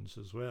other ones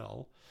as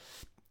well.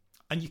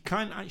 And you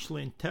can't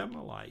actually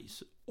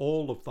internalise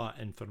all of that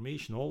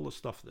information, all the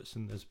stuff that's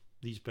in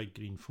these big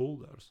green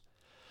folders.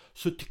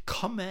 So to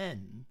come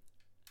in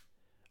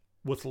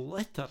with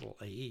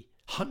literally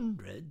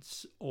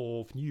hundreds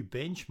of new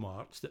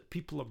benchmarks that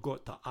people have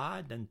got to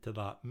add into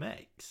that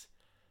mix,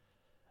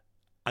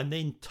 and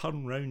then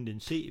turn round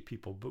and say to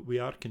people, but we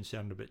are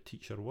concerned about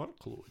teacher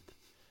workload.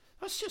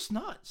 That's just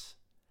nuts.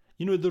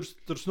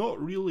 There's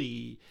not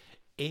really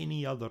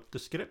any other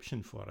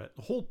description for it.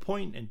 The whole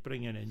point in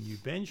bringing in new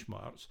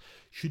benchmarks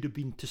should have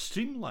been to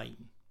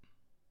streamline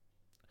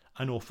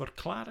and offer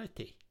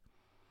clarity,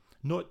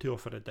 not to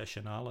offer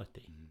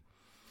additionality.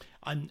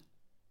 And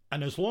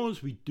as long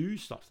as we do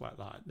stuff like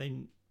that,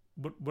 then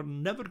we're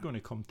never going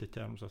to come to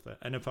terms with it.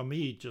 And if I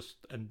may just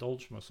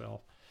indulge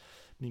myself,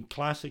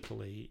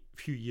 classically,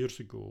 a few years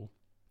ago,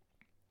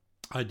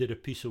 I did a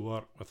piece of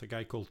work with a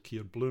guy called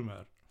Keir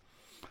Bloomer,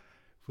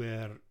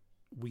 where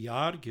we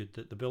argued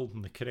that the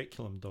Building the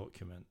Curriculum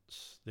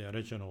documents, the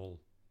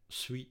original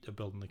suite of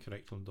Building the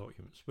Curriculum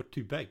documents, were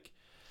too big.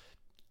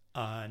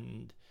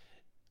 And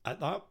at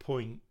that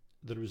point,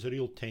 there was a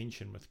real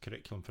tension with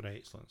Curriculum for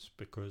Excellence,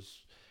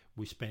 because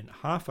we spent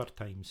half our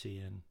time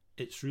saying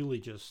it's really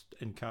just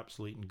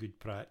encapsulating good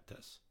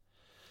practice.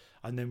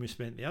 And then we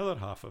spent the other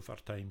half of our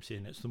time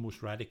saying it's the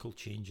most radical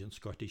change in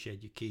Scottish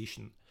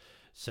education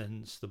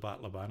since the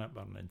Battle of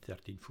Bannockburn in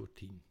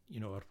 1314,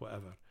 or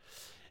whatever.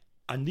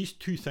 And these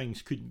two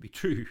things couldn't be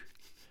true.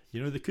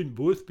 They couldn't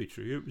both be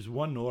true. It was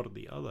one or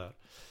the other.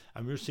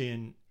 And we're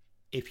saying,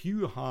 if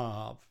you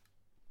have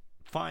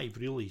 5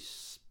 really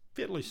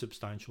fairly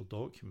substantial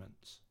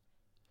documents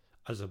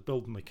as a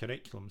building the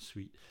curriculum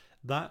suite,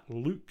 that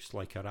looks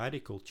like a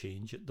radical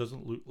change. It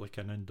doesn't look like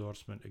an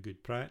endorsement of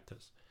good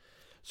practice.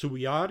 So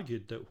we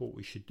argued that what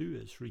we should do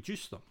is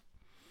reduce them.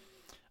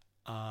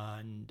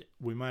 And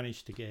we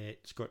managed to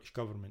get Scottish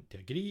Government to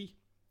agree,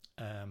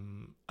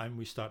 and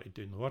we started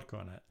doing the work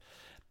on it.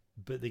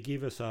 But they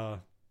gave us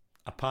a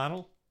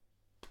panel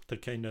to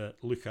kind of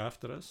look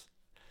after us.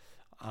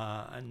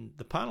 And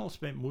the panel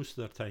spent most of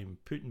their time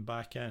putting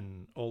back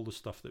in all the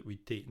stuff that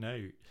we'd taken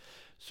out.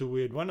 So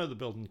we had one of the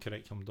building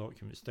curriculum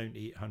documents down to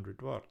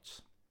 800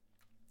 words.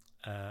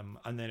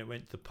 And then it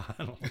went to the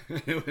panel.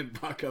 It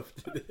went back up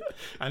to the...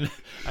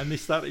 and they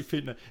started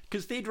putting it,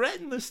 because they'd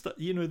written this,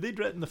 they'd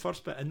written the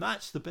first bit, and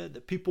that's the bit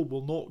that people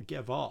will not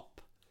give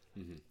up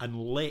and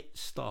let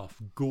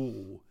stuff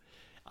go,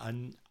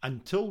 and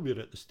until we're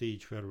at the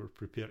stage where we're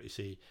prepared to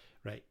say,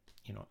 right,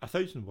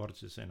 1,000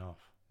 words is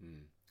enough.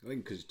 I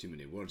think because it's too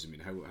many words. I mean,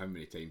 how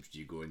many times do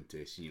you go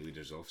into senior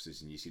leaders'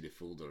 offices and you see the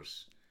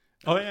folders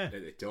at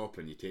the top,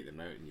 and you take them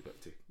out and you've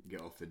got to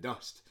get off the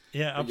dust?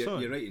 Yeah, but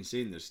absolutely. You're right in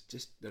saying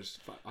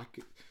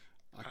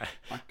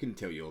I couldn't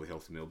tell you all the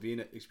health and wellbeing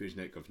experience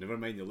and outcomes. Never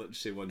mind the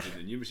literacy ones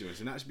and the numeracy ones,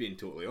 and that's being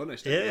totally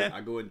honest. I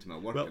go into my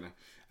work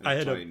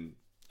and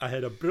I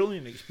had a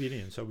brilliant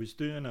experience. I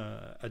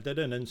did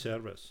an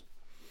in-service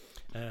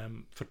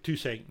for 2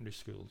 secondary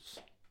schools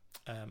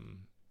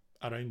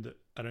around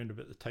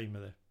about the time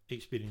of the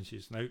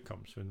experiences and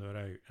outcomes when they were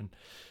out, and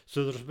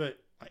so there's about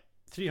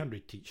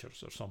 300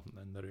 teachers or something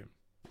in the room,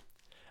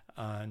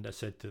 and I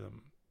said to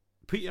them,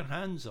 put your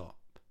hands up,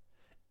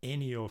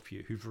 any of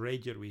you who've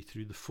read your way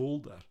through the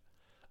folder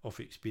of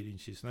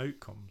experiences and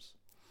outcomes.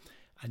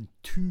 And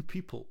 2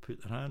 people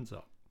put their hands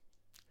up,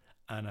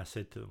 and I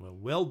said to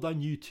them, well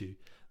done you 2,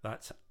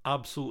 that's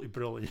absolutely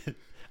brilliant.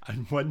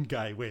 And one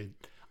guy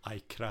went,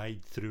 I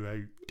cried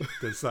throughout,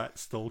 does that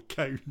still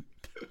count?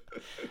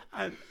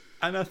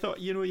 And I thought,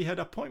 he had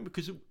a point,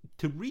 because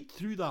to read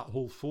through that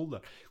whole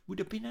folder would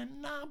have been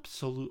an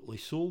absolutely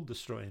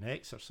soul-destroying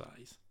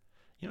exercise.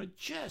 Can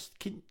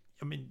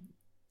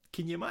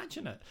you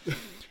imagine it? I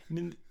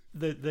mean,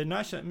 the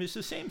national, it's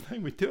the same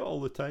thing, we do it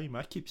all the time.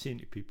 I keep saying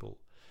to people,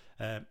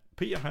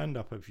 put your hand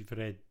up if you've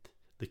read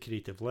the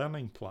Creative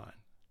Learning Plan.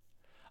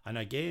 And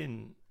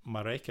again,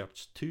 my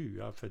records too,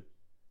 I've had,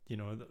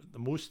 the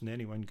most in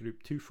any one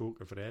group, 2 folk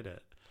have read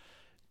it.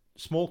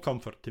 Small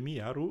comfort to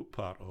me, I wrote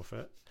part of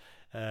it.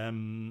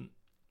 And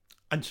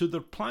so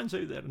there are plans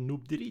out there and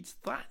nobody reads.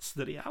 That's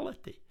the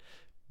reality.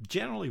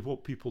 Generally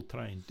what people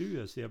try and do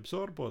is they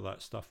absorb all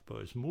that stuff by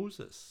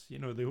osmosis.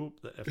 They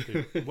hope that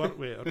if they work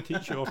with it or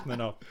teach it often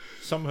enough,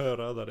 somehow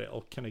or other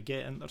it'll kind of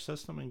get in their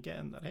system and get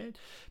in their head.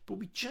 But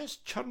we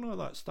just churn all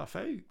that stuff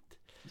out.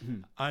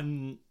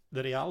 And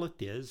the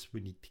reality is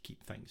we need to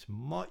keep things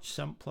much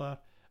simpler,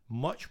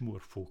 much more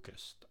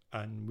focused,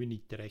 and we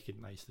need to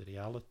recognise the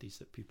realities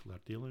that people are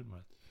dealing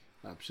with.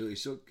 Absolutely.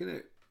 So kind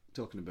of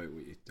talking about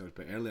what you talked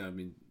about earlier, I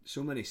mean,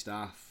 so many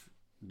staff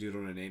do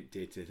run an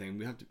empty to the thing.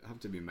 We have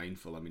to be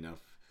mindful. I mean,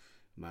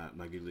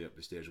 my good lady up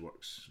the stairs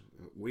works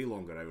way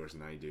longer hours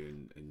than I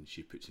do, and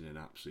she puts in an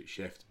absolute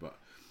shift. But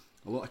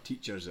a lot of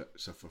teachers that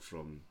suffer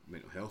from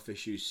mental health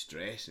issues,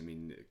 stress. I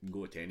mean,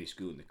 go to any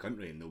school in the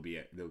country and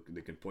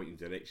they can point in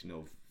the direction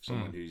of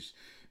someone who's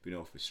been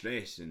off with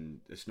stress, and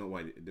it's not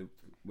why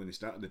when they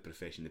started the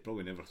profession they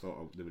probably never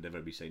thought they would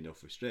ever be signed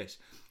off with stress.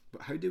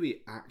 But how do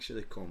we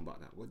actually combat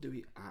that? What do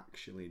we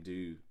actually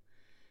do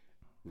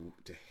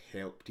to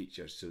help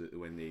teachers so that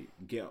when they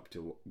get up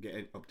to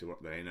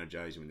work they're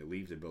energised, and when they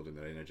leave the building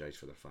they're energised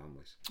for their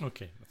families?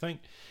 Okay,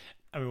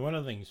 I mean one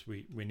of the things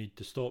we need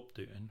to stop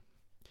doing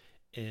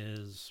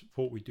is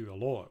what we do a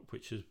lot,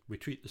 which is we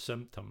treat the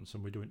symptoms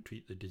and we don't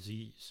treat the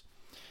disease.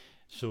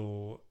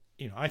 So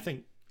I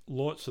think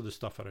lots of the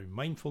stuff around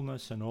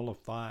mindfulness and all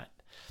of that,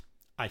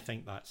 I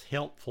think that's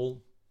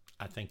helpful.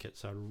 I think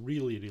it's a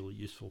really, really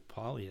useful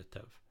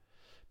palliative,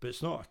 but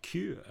it's not a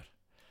cure.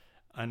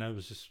 And I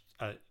was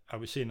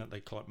saying at the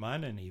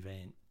Clackmannan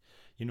event,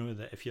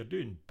 that if you're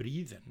doing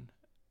breathing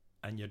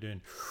and you're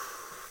doing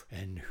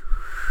in,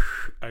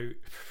 out,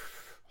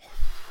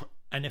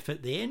 and if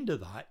at the end of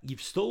that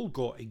you've still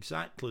got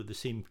exactly the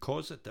same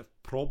causative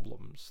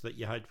problems that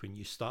you had when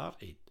you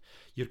started,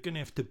 you're going to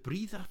have to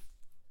breathe a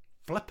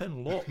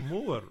flipping lot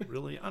more,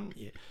 really, aren't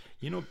you?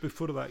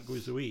 Before that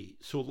goes away.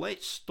 So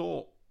let's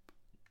stop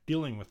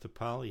dealing with the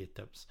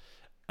palliatives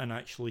and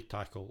actually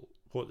tackle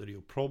what the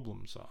real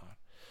problems are.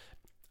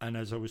 And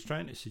as I was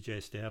trying to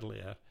suggest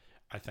earlier,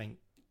 I think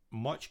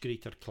much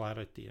greater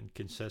clarity and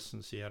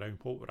consistency around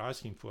what we're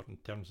asking for in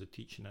terms of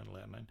teaching and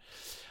learning.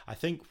 I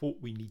think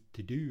what we need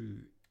to do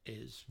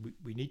is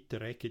we need to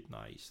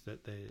recognise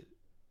that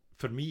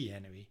for me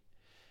anyway,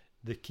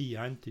 the key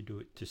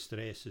antidote to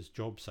stress is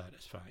job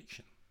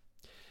satisfaction.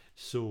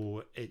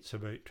 So it's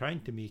about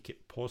trying to make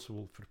it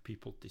possible for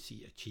people to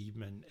see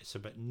achievement. It's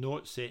about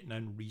not setting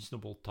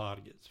unreasonable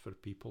targets for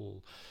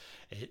people.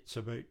 It's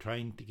about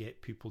trying to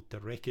get people to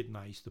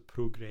recognise the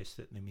progress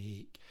that they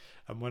make.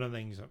 And one of the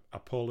things,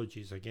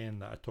 apologies again,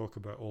 that I talk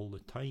about all the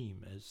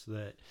time is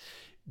that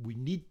we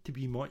need to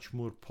be much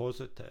more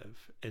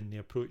positive in the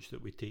approach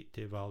that we take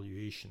to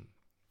evaluation.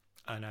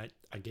 And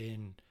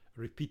again,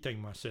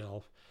 repeating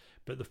myself,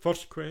 but the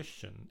first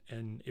question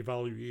in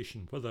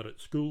evaluation, whether at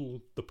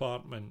school,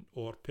 department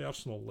or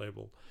personal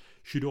level,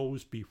 should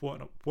always be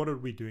what are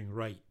we doing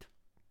right?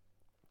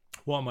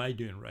 What am I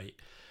doing right?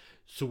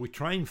 So we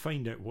try and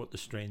find out what the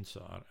strengths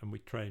are and we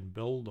try and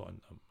build on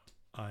them.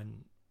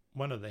 And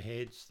one of the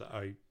heads that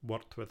I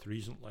worked with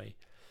recently,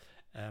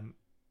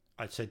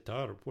 I said to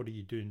her, what are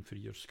you doing for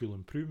your school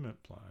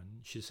improvement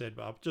plan? She said,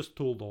 well, I've just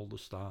told all the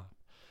staff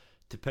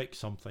to pick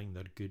something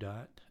they're good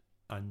at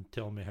and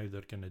tell me how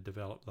they're going to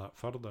develop that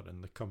further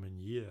in the coming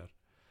year.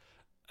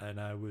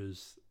 And I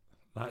was,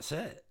 that's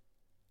it.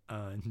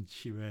 And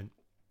she went,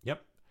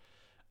 yep.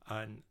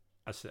 And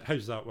I said,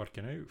 how's that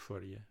working out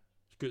for you?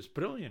 She goes, it's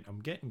brilliant. I'm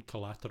getting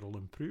collateral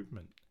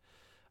improvement.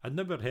 I'd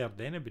never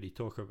heard anybody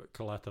talk about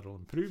collateral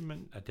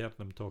improvement. I'd heard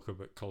them talk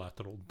about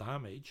collateral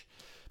damage.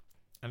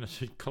 And I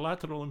said,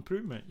 collateral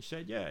improvement? She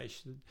said, yeah.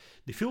 She said,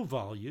 they feel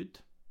valued,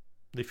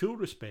 they feel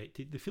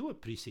respected, they feel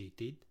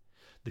appreciated,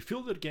 they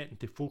feel they're getting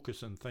to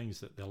focus on things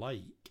that they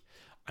like,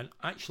 and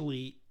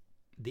actually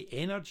the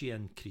energy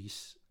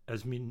increase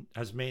has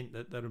meant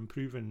that they're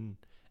improving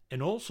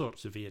in all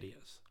sorts of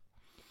areas.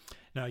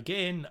 Now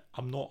again,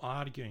 I'm not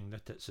arguing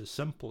that it's as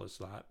simple as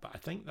that, but I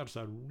think there's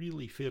a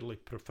really fairly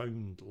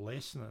profound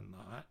lesson in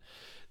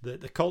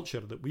that the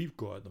culture that we've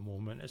got at the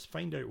moment is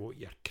find out what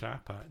you're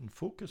crap at and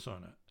focus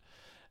on it.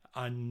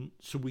 And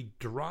so we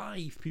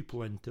drive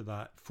people into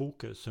that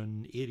focus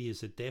on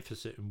areas of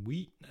deficit and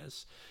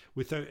weakness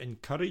without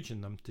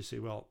encouraging them to say,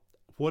 well,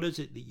 what is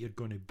it that you're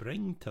going to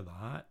bring to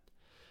that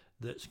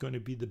that's going to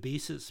be the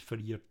basis for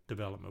your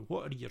development?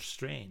 What are your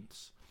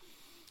strengths?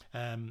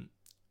 And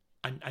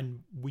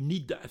we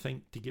need, I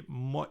think, to get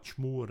much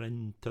more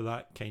into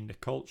that kind of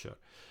culture.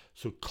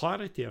 So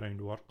clarity around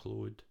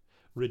workload,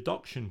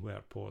 reduction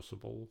where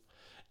possible.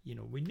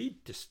 We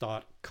need to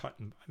start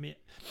cutting. I mean,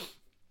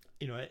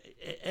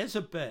 it is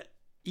a bit,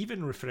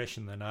 even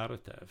refreshing the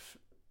narrative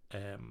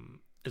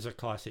is a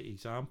classic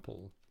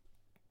example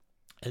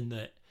in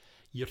that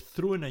you're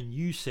throwing a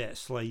new set of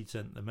slides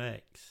into the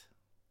mix,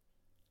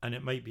 and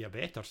it might be a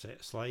better set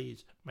of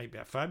slides, it might be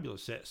a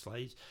fabulous set of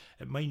slides,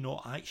 it might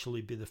not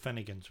actually be the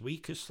Finnegan's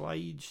Wake of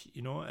slides,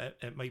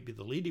 it might be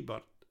the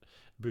Ladybird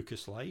book of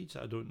slides,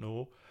 I don't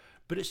know,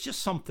 but it's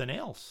just something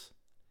else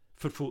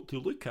for folk to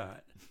look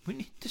at. We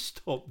need to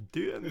stop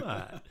doing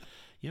that.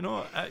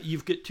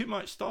 You've got too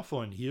much stuff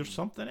on here,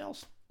 something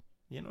else,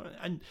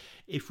 and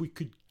if we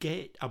could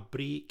get a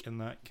break in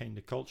that kind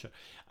of culture.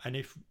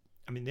 And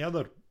the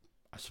other,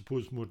 I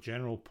suppose, more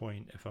general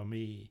point, if I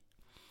may,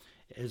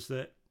 is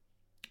that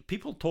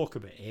people talk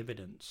about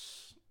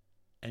evidence,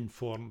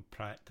 informed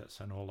practice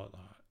and all of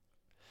that.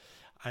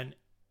 And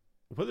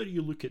whether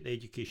you look at the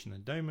Education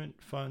Endowment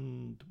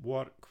Fund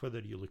work, whether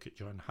you look at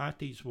John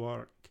Hattie's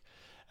work,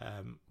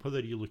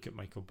 whether you look at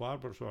Michael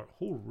Barber's work, a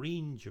whole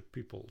range of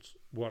people's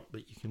work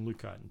that you can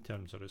look at in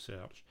terms of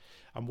research.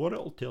 And what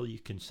it'll tell you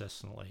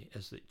consistently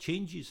is that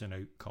changes in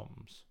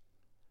outcomes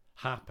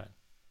happen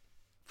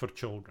for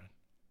children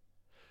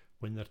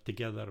when they're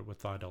together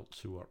with adults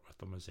who work with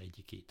them as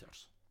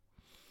educators.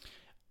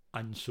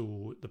 And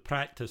so the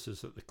practice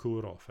is at the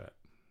core of it.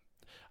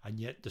 And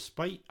yet,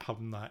 despite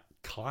having that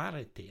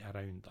clarity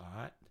around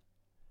that,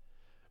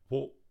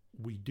 what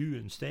we do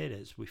instead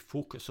is we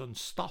focus on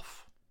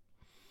stuff.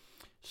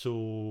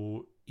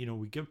 So,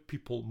 we give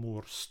people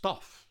more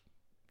stuff.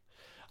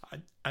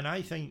 And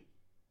I think,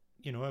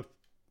 if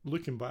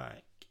looking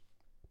back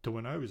to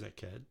when I was a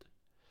kid,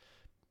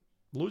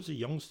 loads of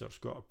youngsters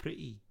got a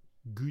pretty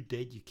good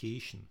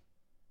education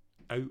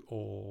out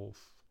of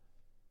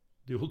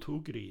the old O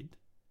grade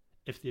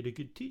if they're a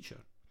good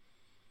teacher.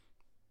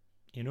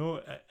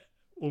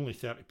 Only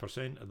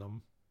 30% of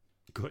them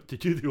got to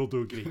do the old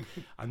O grade,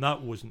 and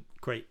that wasn't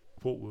quite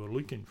what we were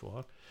looking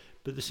for.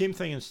 But the same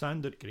thing in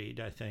standard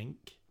grade, I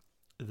think,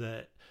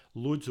 that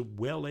loads of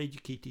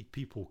well-educated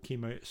people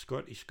came out of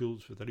Scottish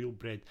schools with a real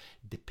bread,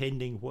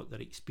 depending what their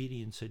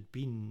experience had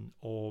been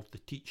of the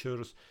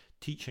teachers,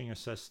 teaching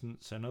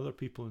assistants and other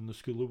people in the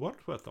school who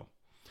worked with them.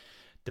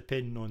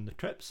 Depending on the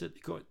trips that they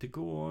got to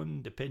go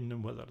on, depending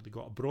on whether they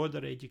got a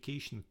broader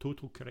education, a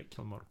total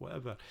curriculum or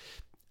whatever.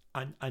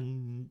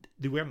 And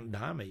they weren't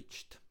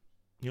damaged.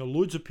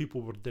 Loads of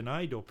people were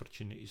denied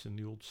opportunities in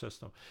the old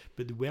system,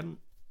 but they weren't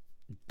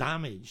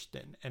damaged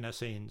in a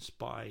sense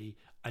by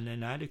an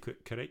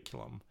inadequate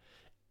curriculum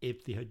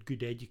if they had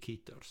good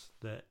educators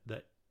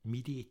that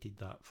mediated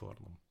that for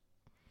them.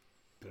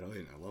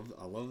 Brilliant.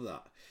 I love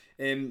that.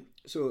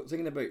 So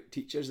thinking about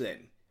teachers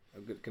then,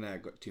 I've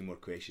got two more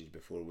questions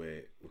before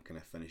we kind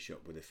of finish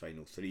up with the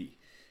final three.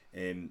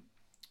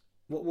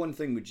 What one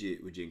thing would you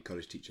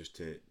encourage teachers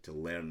to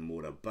learn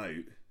more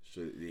about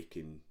so that they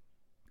can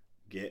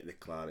get the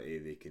clarity,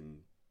 they can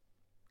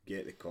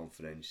get the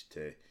confidence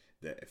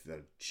that if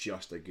they're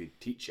just a good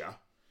teacher,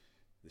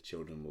 the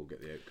children will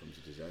get the outcomes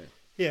they desire?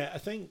 Yeah, I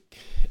think,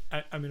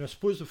 I mean, I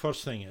suppose the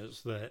first thing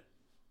is that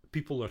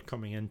people are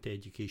coming into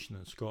education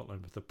in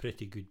Scotland with a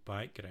pretty good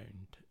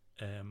background.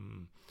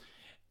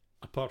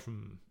 Apart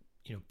from,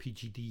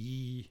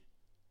 PGDE,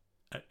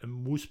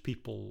 most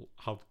people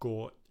have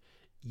got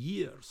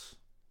years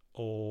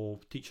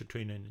of teacher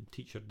training and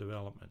teacher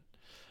development.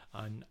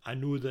 And I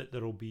know that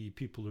there will be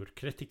people who are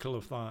critical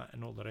of that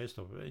and all the rest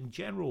of it. In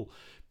general,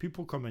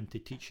 people come into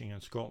teaching in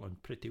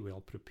Scotland pretty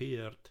well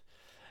prepared.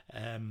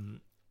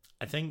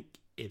 I think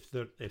if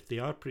they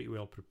are pretty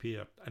well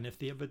prepared, and if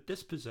they have a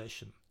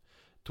disposition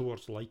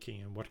towards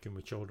liking and working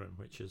with children,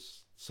 which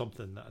is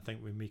something that I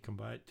think we may come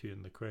back to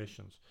in the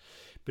questions,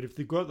 but if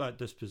they've got that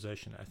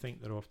disposition, I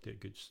think they're off to a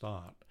good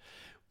start.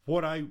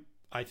 What I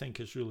think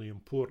is really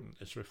important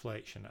is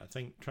reflection. I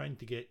think trying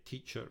to get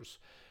teachers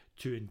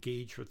to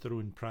engage with their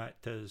own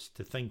practice,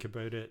 to think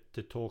about it,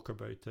 to talk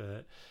about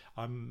it.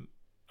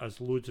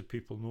 As loads of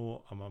people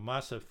know, I'm a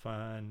massive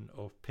fan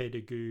of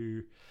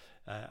Pedagogue.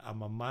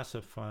 I'm a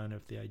massive fan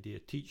of the idea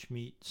of teach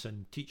meets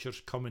and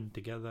teachers coming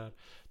together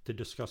to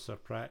discuss their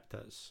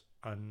practice.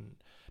 And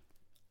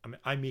I mean,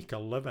 I make a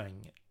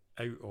living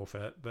out of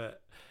it,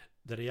 but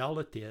the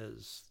reality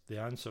is the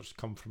answers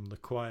come from the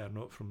choir,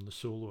 not from the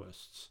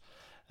soloists.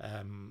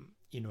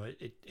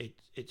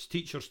 It's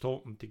teachers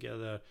talking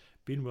together,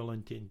 being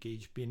willing to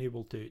engage, being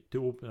able to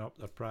open up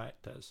their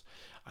practice.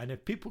 And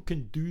if people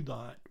can do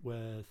that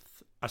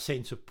with a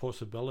sense of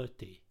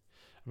possibility,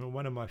 I mean,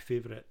 one of my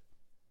favourite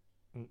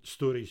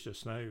stories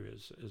just now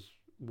is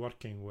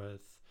working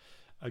with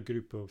a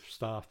group of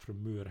staff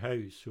from Moore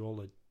House who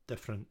all had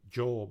different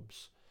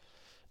jobs.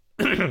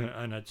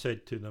 And I'd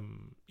said to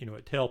them,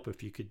 it'd help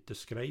if you could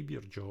describe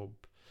your job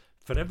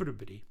for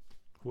everybody,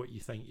 what you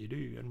think you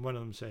do. And one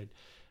of them said,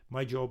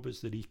 my job is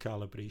the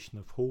recalibration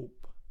of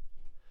hope.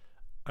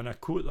 And I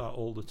quote that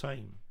all the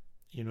time,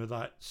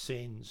 that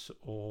sense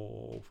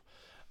of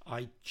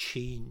I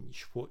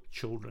change what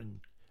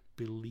children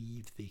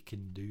believe they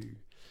can do.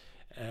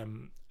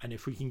 And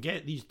if we can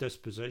get these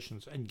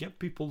dispositions and give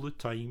people the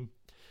time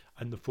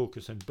and the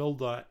focus and build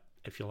that,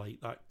 if you like,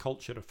 that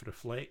culture of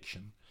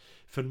reflection,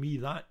 for me,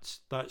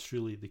 that's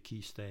really the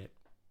key step.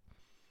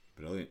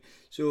 Brilliant.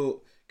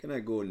 So, kind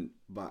of going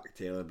back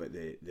to about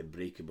the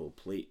breakable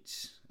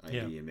plates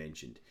idea you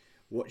mentioned,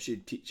 what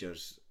should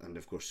teachers and,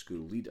 of course,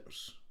 school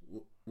leaders,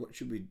 what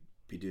should we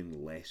be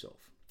doing less of?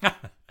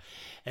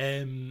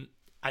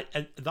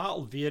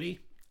 That'll vary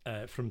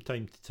from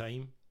time to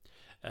time.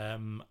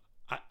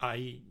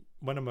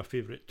 One of my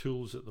favourite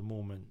tools at the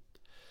moment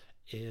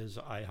is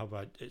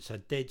it's a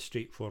dead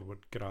straightforward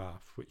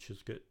graph which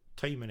has got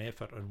time and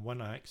effort on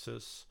one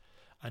axis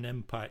and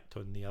impact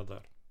on the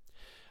other.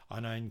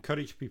 And I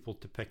encourage people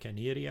to pick an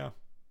area.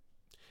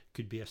 It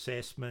could be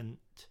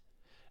assessment,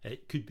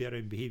 it could be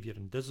around behaviour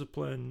and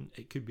discipline,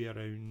 it could be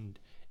around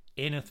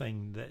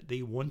anything that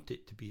they want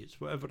it to be. It's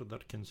whatever their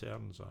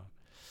concerns are.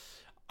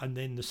 And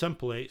then the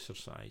simple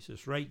exercise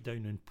is write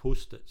down in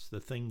post-its the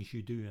things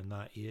you do in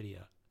that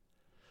area,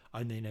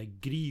 and then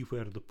agree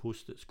where the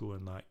post-its go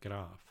in that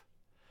graph.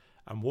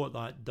 And what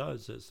that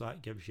does is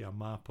that gives you a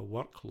map of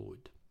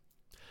workload.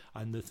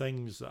 And the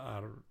things that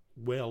are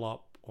well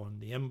up on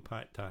the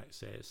impact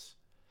axis,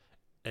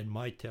 in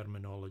my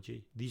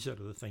terminology, these are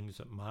the things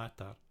that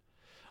matter.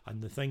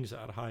 And the things that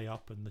are high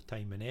up in the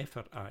time and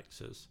effort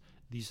axis,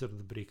 these are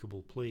the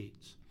breakable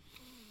plates.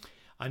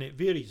 And it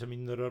varies. I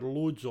mean, there are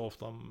loads of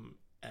them.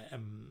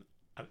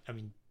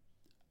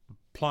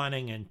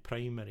 Planning in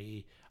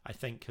primary, I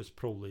think, has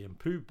probably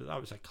improved, but that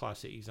was a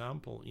classic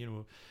example.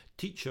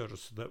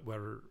 Teachers that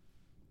were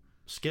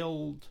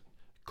skilled,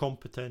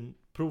 competent,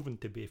 proven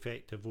to be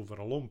effective over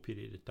a long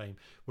period of time,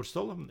 were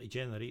still having to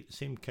generate the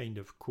same kind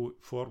of,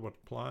 quote, forward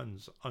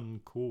plans,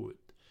 unquote,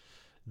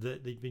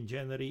 that they'd been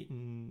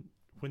generating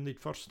when they'd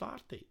first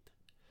started.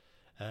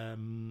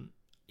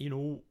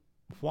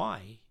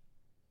 Why?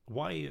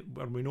 Why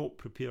are we not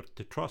prepared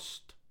to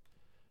trust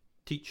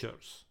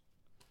teachers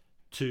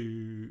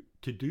to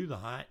do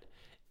that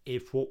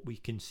if what we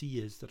can see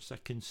is there's a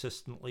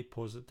consistently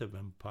positive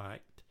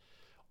impact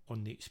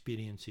on the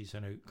experiences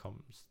and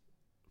outcomes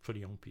for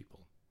young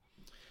people?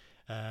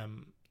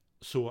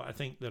 So I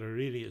think there are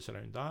areas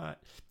around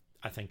that.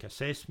 I think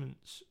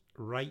assessment's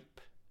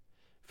ripe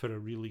for a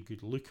really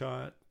good look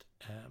at.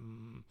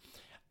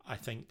 I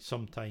think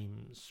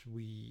sometimes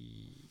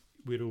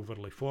we're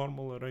overly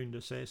formal around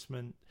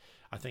assessment.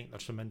 I think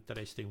there's some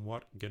interesting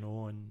work going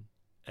on.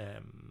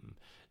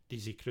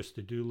 Daisy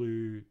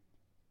Christodoulou,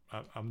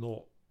 I'm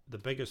not the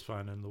biggest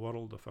fan in the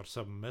world of her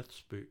 7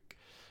 Myths book,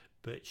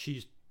 but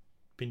she's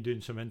been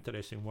doing some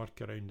interesting work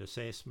around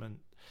assessment.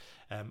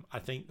 I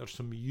think there's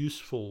some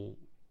useful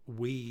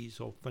ways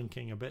of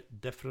thinking a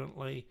bit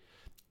differently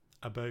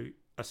about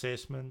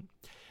assessment.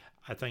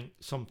 I think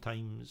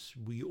sometimes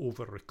we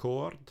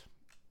over-record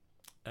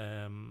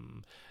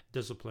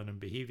discipline and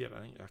behaviour.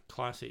 I think a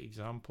classic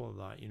example of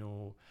that,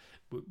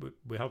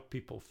 we have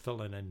people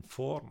filling in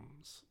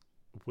forms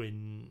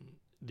when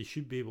they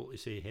should be able to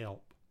say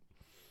help.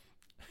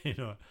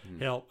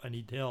 Help, I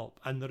need help.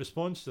 And the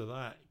response to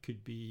that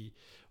could be,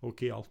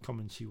 okay, I'll come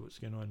and see what's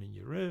going on in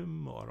your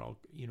room, or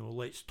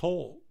let's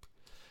talk.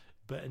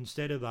 But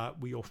instead of that,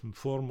 we often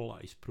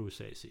formalise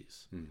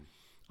processes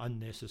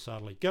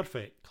unnecessarily.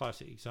 Girfec,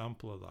 classic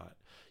example of that.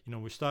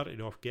 We started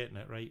off getting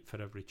it right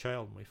for every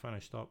child, and we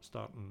finished up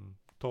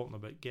talking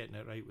about getting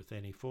it right with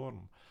any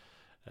form.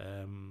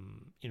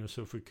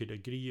 So if we could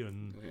agree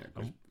on...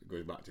 it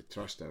goes back to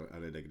trust. I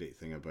read a great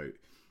thing about,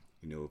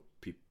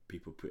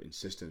 people put in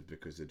systems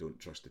because they don't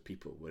trust the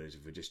people, whereas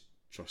if we just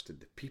trusted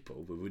the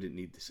people, we wouldn't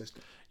need the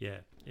system. Yeah.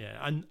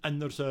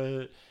 And there's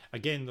a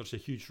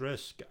huge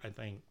risk, I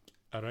think,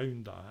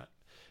 around that,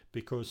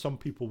 because some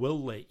people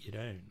will let you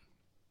down.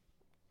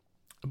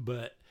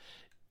 But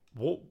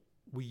what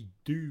we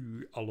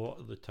do a lot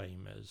of the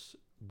time is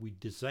we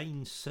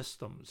design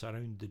systems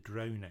around the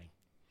drowning,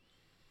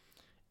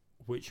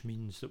 which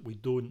means that we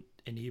don't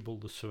enable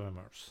the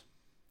swimmers.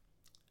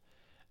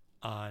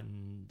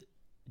 And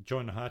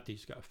John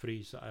Hattie's got a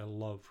phrase that I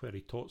love where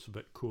he talks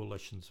about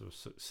coalitions of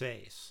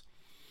success.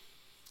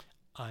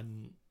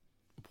 And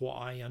what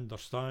I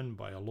understand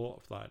by a lot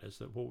of that is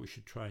that what we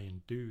should try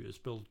and do is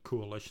build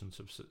coalitions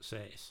of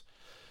success,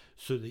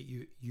 so that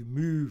you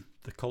move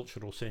the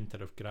cultural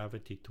centre of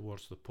gravity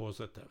towards the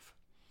positive,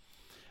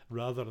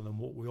 rather than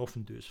what we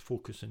often do is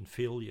focus on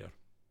failure.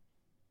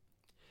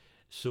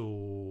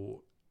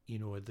 So,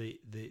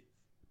 the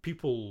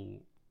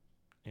people,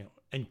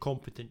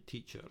 incompetent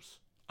teachers,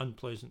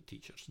 unpleasant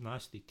teachers,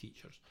 nasty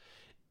teachers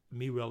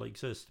may well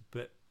exist,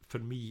 but for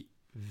me,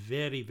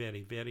 very,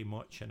 very, very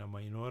much in a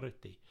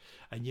minority.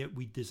 And yet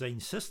we design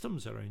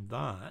systems around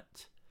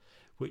that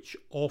which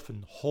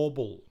often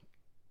hobble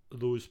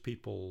those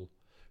people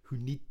who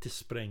need to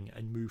spring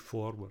and move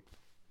forward.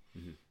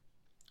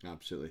 Mm-hmm.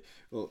 Absolutely.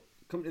 Well,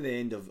 come to the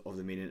end of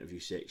the main interview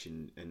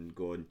section and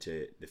go on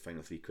to the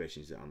final three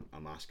questions that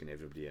I'm asking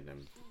everybody, and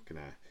I'm kind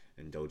of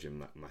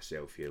indulging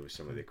myself here with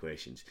some of the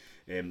questions.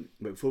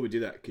 But before we do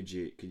that, could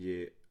you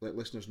let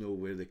listeners know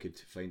where they could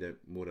find out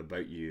more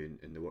about you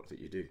and the work that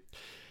you do?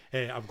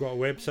 I've got a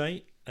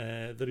website,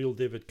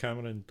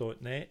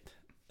 therealdavidcameron.net.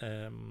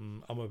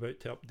 I'm about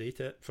to update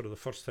it for the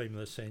first time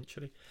this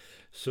century,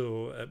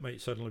 so it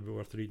might suddenly be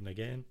worth reading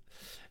again.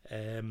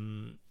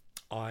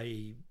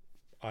 I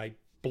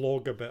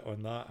blog a bit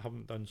on that,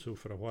 haven't done so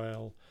for a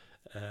while.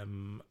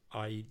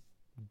 I've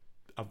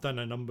done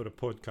a number of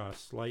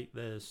podcasts like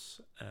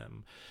this,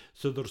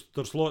 so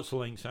there's lots of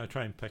links. I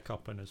try and pick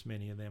up on as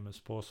many of them as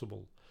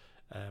possible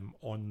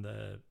on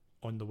the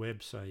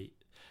website.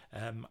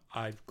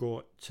 I've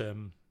got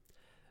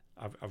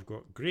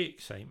great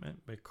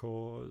excitement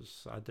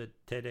because I did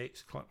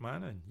TEDx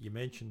Clackmannan. You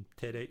mentioned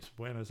TEDx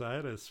Buenos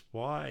Aires.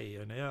 Why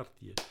on earth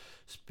you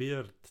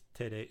spared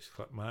TEDx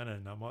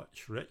Clackmannan, a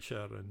much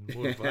richer and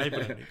more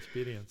vibrant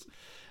experience?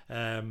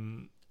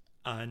 And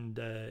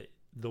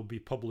they'll be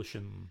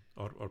publishing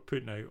or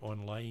putting out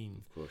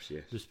online, of course,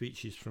 yes, the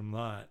speeches from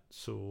that.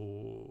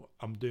 So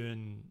I'm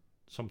doing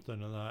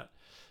something of that.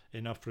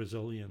 Enough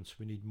resilience,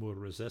 we need more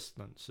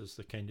resistance is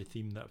the kind of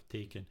theme that I've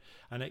taken,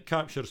 and it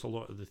captures a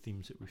lot of the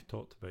themes that we've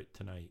talked about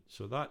tonight,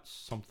 so that's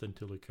something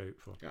to look out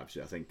for.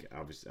 Absolutely. I think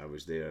I was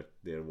there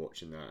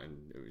watching that,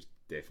 and it was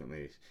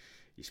definitely,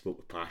 you spoke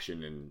with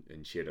passion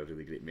and shared a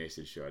really great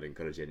message, so I'd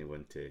encourage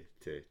anyone to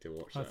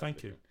watch that.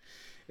 Thank you.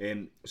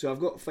 So I've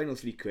got final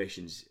three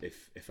questions,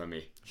 if I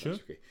may. Sure.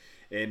 That's okay.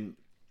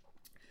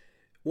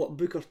 What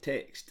book or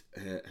text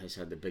has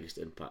had the biggest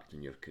impact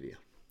on your career?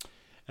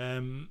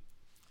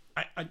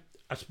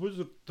 I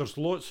suppose there's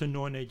lots of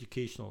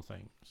non-educational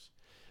things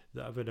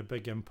that have had a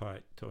big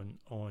impact on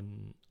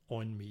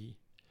me.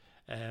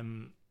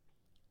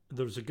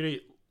 There was a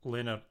great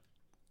Leonard.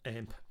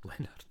 I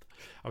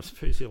was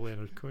supposed to say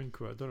Leonard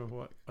Cohenco. I don't know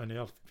what on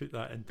earth put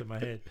that into my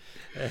head.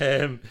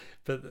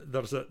 But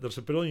there's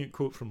a brilliant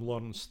quote from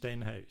Lawrence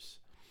Stenhouse,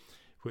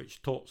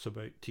 which talks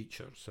about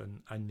teachers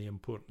and the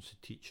importance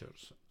of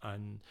teachers,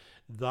 and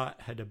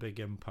that had a big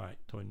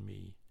impact on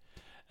me.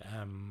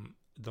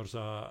 There's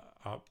a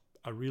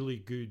really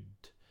good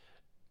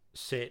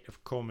set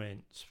of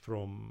comments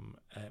from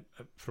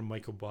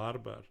Michael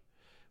Barber,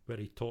 where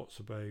he talks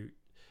about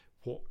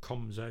what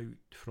comes out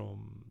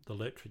from the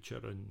literature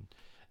and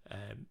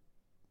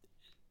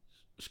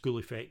school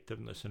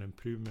effectiveness and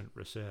improvement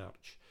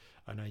research,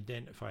 and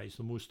identifies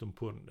the most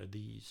important of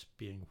these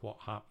being what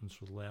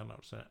happens with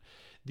learners. And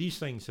these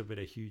things have had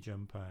a huge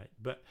impact,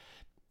 but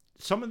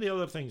some of the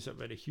other things that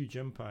have had a huge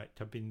impact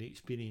have been the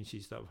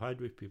experiences that I've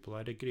had with people. I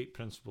had a great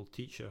principal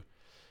teacher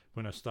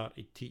when I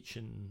started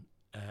teaching.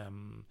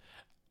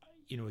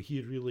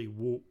 He really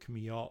woke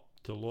me up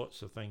to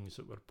lots of things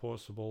that were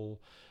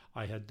possible.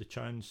 I've had the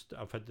chance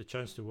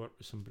to work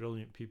with some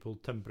brilliant people.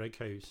 Tim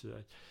Brighouse,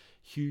 a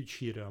huge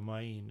hero of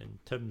mine, and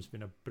Tim's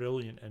been a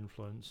brilliant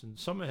influence. And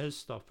some of his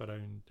stuff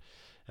around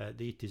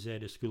the A to Z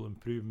of school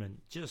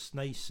improvement, just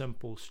nice,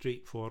 simple,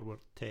 straightforward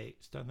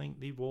text. I think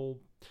they've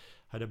all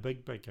had a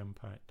big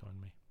impact on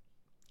me.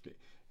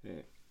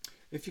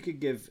 If you could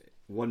give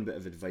one bit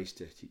of advice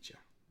to a teacher,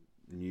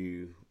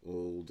 new,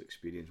 old,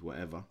 experienced,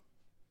 whatever,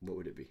 what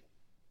would it be?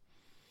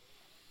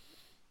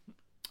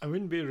 I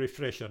wouldn't be a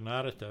refresher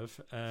narrative.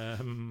 I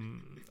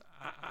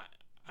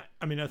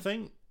mean, I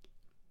think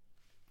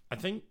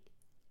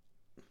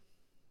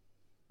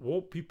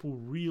what people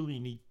really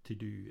need to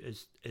do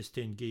is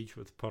to engage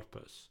with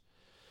purpose.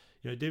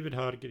 David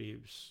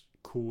Hargraves'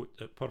 quote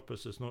that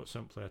purpose is not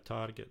simply a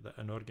target that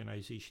an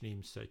organisation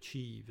aims to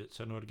achieve, it's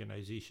an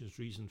organisation's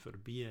reason for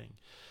being,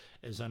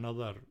 is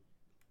another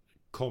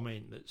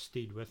comment that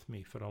stayed with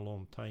me for a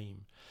long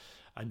time.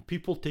 And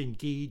people to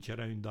engage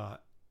around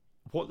that,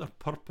 what their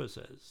purpose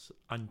is,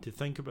 and to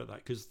think about that,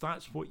 because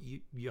that's what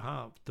you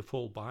have to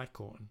fall back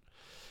on.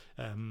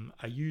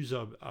 I use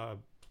a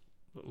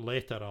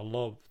letter I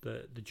love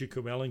that the Duke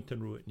of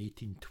Wellington wrote in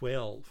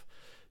 1812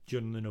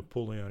 during the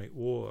Napoleonic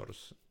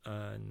Wars,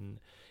 and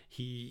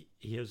he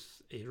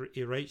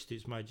writes to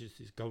His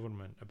Majesty's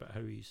government about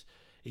how he's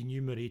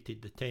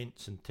enumerated the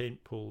tents and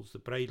tent poles, the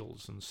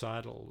bridles and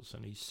saddles,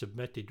 and he's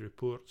submitted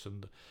reports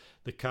on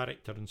the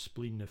character and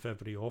spleen of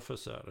every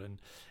officer,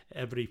 and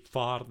every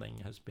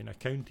farthing has been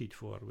accounted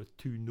for with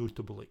two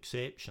notable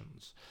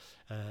exceptions.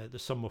 The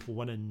sum of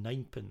 1 and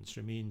 9pence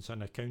remains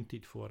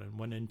unaccounted for in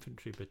one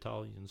infantry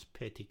battalion's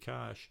petty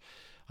cash,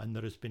 and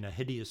there has been a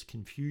hideous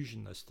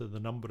confusion as to the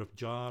number of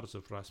jars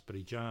of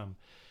raspberry jam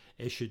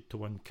issued to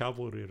one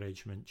cavalry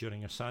regiment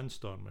during a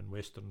sandstorm in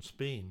western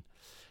Spain.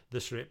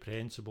 This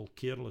reprehensible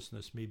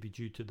carelessness may be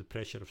due to the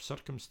pressure of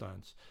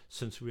circumstance,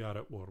 since we are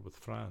at war with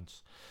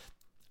France.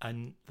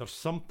 And there's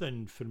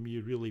something for me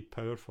really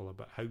powerful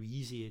about how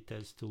easy it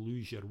is to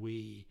lose your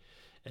way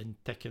in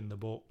ticking the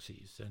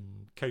boxes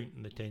and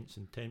counting the tents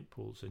and tent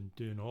poles and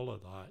doing all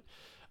of that,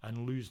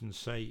 and losing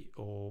sight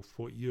of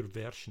what your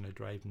version of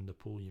driving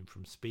Napoleon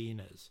from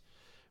Spain is,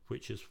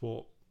 which is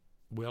what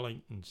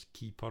Wellington's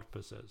key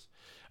purpose is.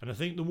 And I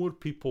think the more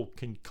people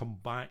can come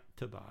back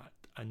to that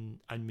and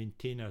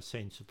maintain a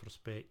sense of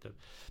perspective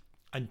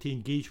and to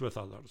engage with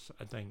others,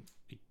 I think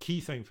the key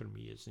thing for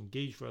me is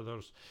engage with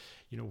others.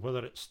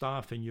 Whether it's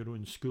staff in your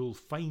own school,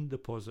 find the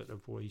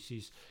positive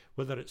voices,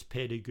 whether it's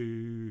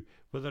pedagogue,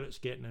 whether it's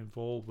getting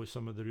involved with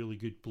some of the really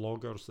good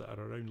bloggers that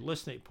are around,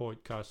 listening to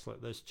podcasts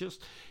like this,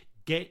 just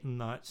getting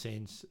that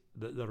sense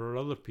that there are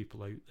other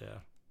people out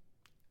there.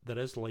 There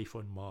is life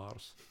on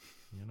Mars,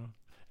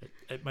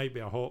 It might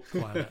be a hot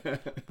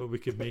planet, but we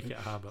could make it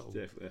habitable.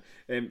 Definitely.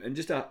 And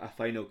just a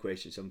final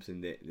question,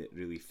 something that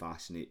really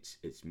fascinates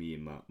me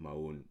in my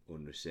own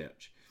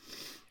research.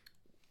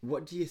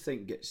 What do you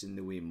think gets in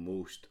the way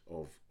most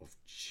of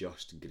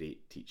just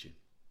great teaching?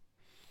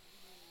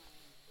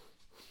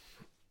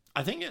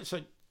 I think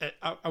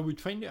I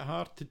would find it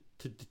hard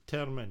to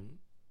determine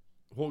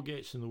what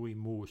gets in the way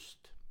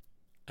most.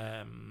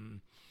 I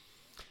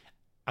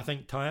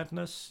think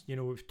tiredness,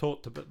 we've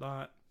talked about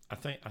that. I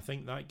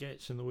think that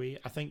gets in the way.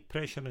 I think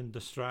pressure and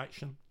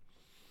distraction.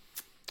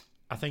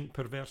 I think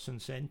perverse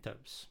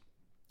incentives.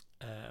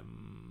 I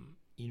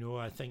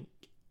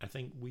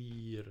think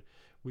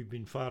we've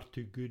been far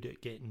too good at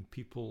getting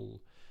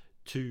people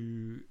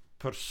to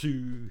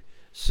pursue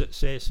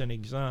success in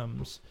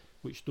exams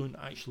which don't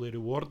actually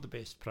reward the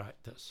best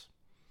practice.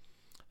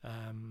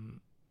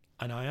 And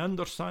I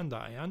understand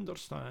that. I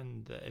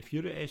understand that if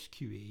you're at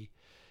SQA,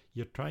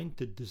 you're trying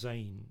to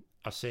design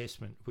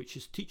assessment which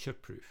is teacher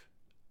proof.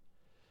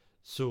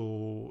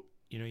 So,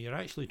 you're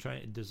actually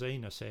trying to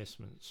design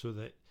assessments so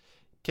that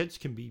kids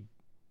can be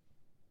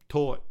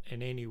taught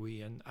in any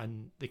way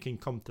and they can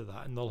come to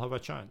that and they'll have a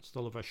chance,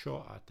 they'll have a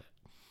shot at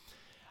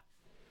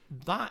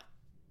it. That,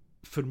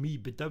 for me,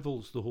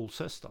 bedevils the whole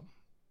system.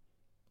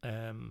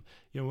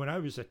 When I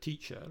was a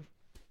teacher,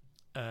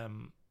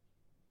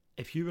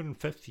 if you were in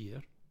 5th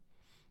year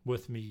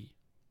with me,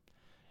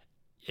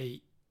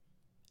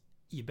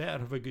 you better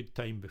have a good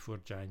time before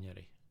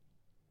January,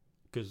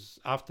 because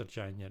after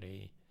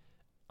January,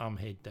 I'm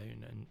head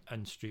down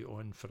and straight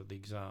on for the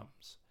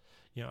exams.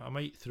 I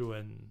might throw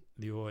in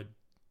the odd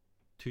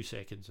 2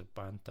 seconds of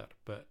banter,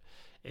 but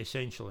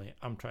essentially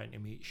I'm trying to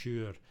make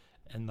sure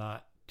in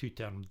that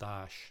 2-term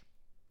dash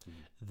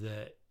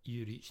that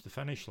you reach the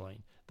finish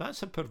line.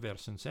 That's a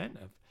perverse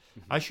incentive.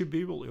 I should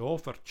be able to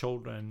offer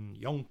children,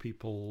 young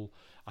people,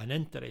 an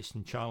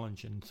interesting,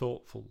 challenging,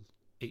 thoughtful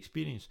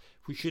experience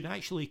which should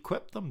actually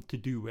equip them to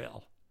do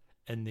well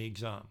in the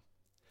exam.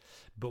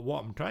 But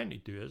what I'm trying to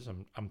do is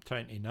I'm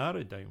trying to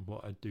narrow down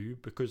what I do,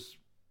 because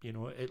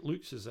it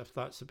looks as if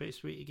that's the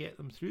best way to get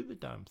them through the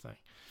damn thing.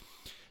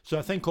 So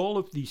I think all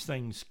of these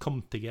things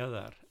come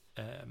together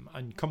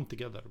and come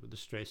together with the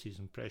stresses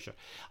and pressure,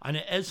 and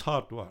it is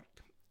hard work.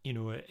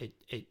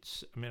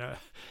 It's. I mean,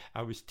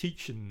 I was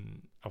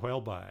teaching a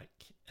while back.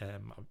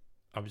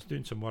 I was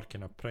doing some work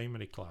in a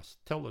primary class.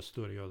 Tell the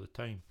story all the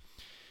time,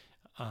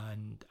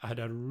 and I had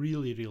a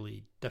really,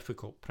 really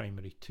difficult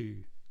primary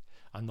 2.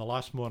 And the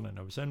last morning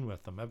I was in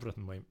with them,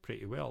 everything went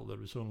pretty well. There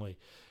was only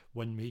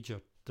one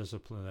major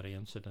disciplinary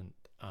incident,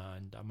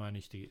 and I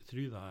managed to get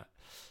through that.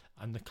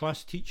 And the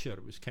class teacher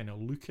was kind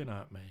of looking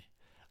at me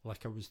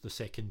like I was the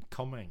second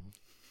coming.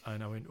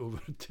 And I went over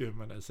to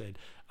him and I said,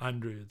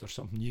 Andrew, there's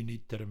something you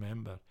need to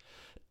remember.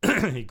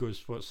 He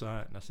goes, what's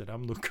that? And I said,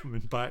 I'm not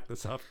coming back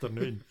this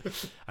afternoon.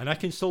 And I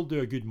can still do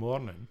a good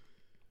morning.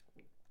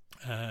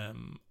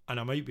 And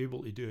I might be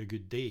able to do a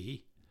good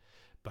day,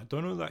 but I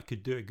don't know that I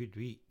could do a good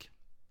week.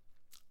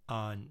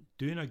 And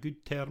doing a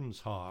good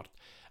term's hard,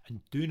 and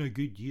doing a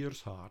good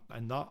year's hard.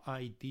 And that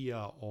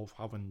idea of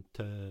having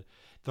to,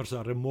 there's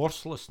a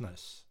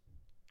remorselessness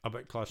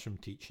about classroom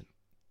teaching,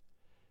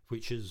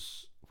 which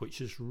is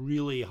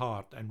really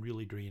hard and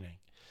really draining.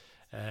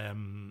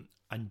 And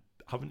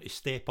having to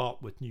step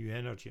up with new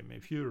energy. I mean,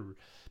 if you're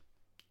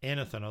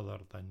anything other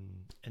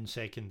than in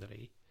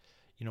secondary,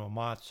 you know, a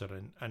maths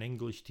or an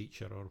English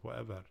teacher or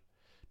whatever,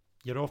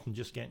 you're often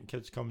just getting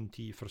kids coming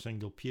to you for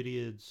single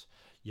periods.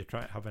 You're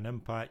trying to have an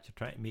impact, you're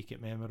trying to make it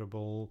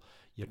memorable,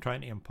 you're trying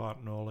to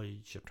impart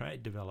knowledge, you're trying to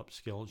develop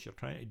skills, you're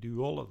trying to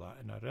do all of that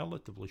in a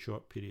relatively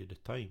short period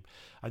of time.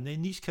 And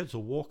then these kids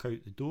will walk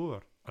out the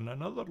door and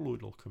another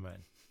load will come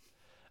in.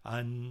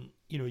 And,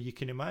 you know, you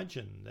can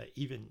imagine that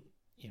even,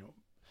 you know,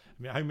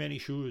 I mean, how many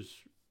shows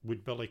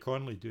would Billy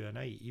Connolly do a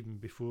night even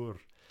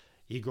before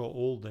he got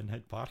old and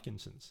had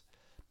Parkinson's?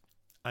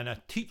 And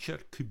a teacher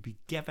could be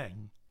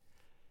giving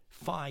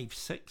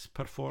 5-6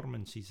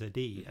 performances a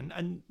day,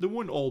 and they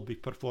won't all be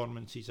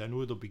performances. I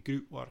know there'll be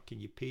group work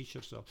and you pace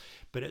yourself,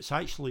 but it's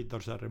actually,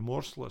 there's a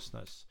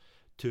remorselessness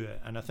to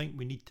it, and I think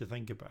we need to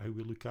think about how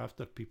we look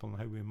after people and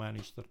how we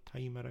manage their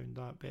time around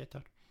that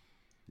better.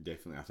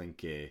 Definitely. I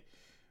think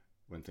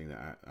one thing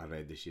that I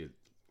read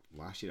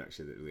last year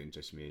actually, that really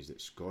interests me is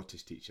that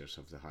Scottish teachers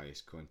have the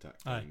highest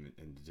contact time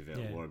in the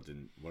developed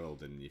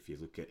world, and if you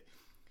look at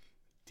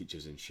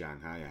teachers in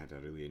Shanghai, I had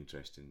a really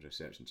interesting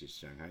research into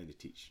Shanghai. They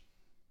teach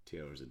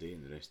 2 hours a day,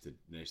 and the rest of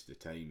the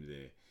time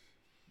they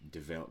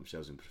develop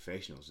themselves in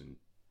professionals and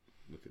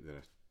look at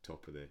the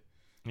top of the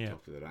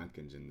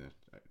rankings in their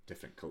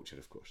different culture,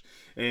 of course.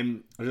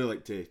 I'd really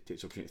like to take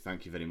this opportunity to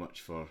thank you very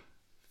much for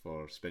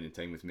spending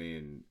time with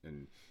me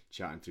and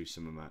chatting through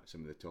some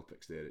of the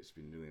topics there. It's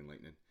been really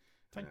enlightening.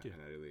 Thank you.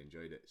 And I really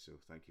enjoyed it, so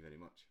thank you very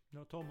much.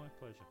 No, it's all my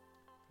pleasure.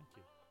 Thank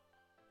you.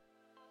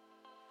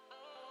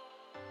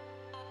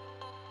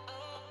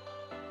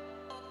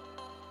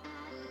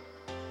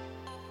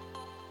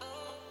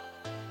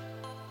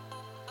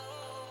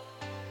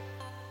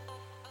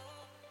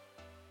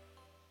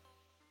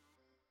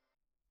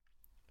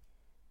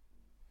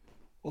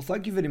 Well,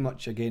 thank you very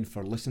much again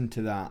for listening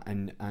to that,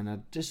 and I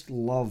just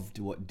loved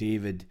what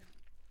David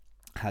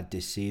had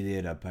to say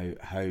there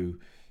about how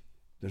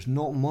there's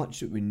not much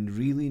that we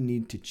really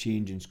need to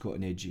change in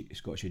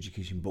Scottish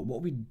education, but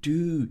what we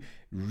do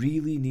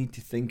really need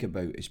to think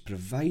about is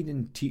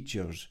providing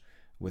teachers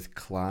with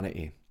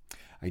clarity,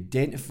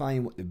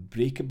 identifying what the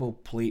breakable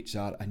plates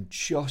are and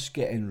just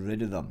getting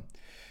rid of them.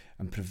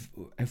 And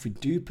if we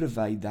do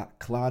provide that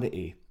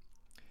clarity,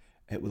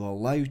 it will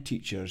allow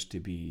teachers to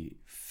be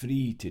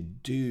free to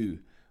do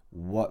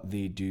what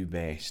they do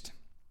best,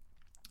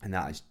 and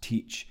that is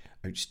teach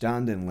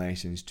outstanding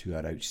lessons to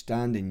our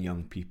outstanding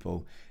young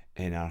people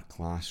in our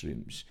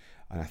classrooms.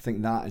 And I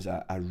think that is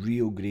a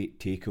real great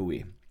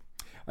takeaway.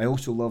 I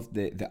also love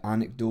the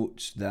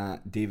anecdotes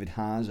that David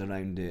has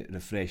around the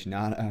refresh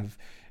narrative.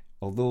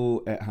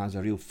 Although it has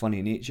a real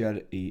funny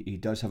nature, he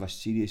does have a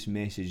serious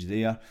message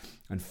there,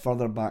 and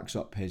further backs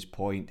up his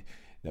point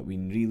that we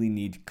really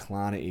need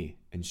clarity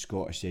in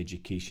Scottish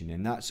education,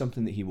 and that's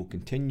something that he will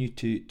continue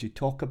to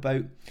talk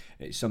about.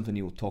 It's something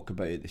he will talk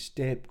about at the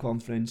STEP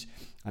conference,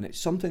 and it's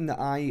something that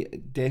I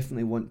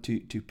definitely want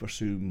to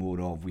pursue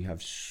more of. We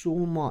have so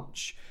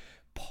much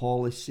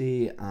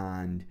policy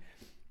and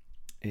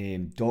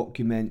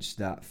documents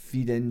that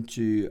feed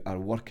into our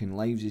working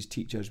lives as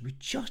teachers. We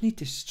just need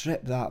to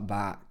strip that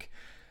back,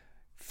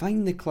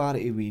 find the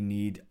clarity we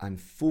need,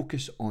 and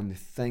focus on the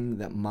thing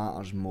that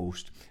matters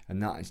most,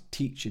 and that is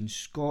teaching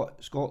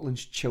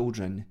Scotland's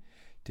children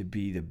to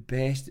be the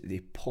best that they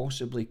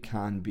possibly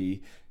can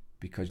be,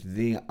 because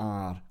they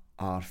are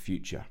our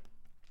future.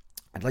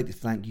 I'd like to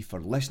thank you for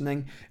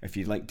listening. If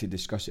you'd like to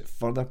discuss it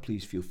further,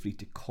 please feel free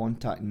to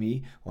contact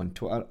me on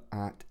Twitter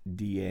at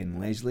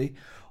DNLeslie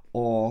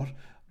or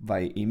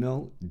via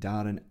email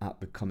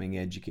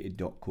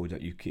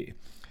darren@becomingeducated.co.uk.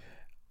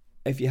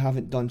 If you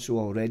haven't done so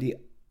already,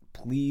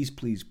 please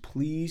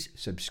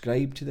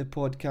subscribe to the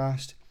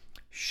podcast,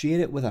 share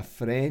it with a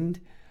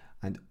friend,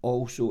 and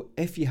also,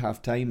 if you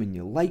have time and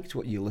you liked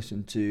what you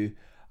listened to,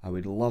 I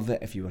would love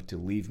it if you were to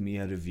leave me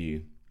a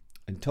review.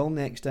 Until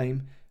next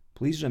time,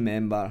 please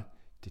remember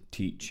to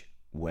teach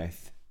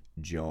with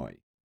joy.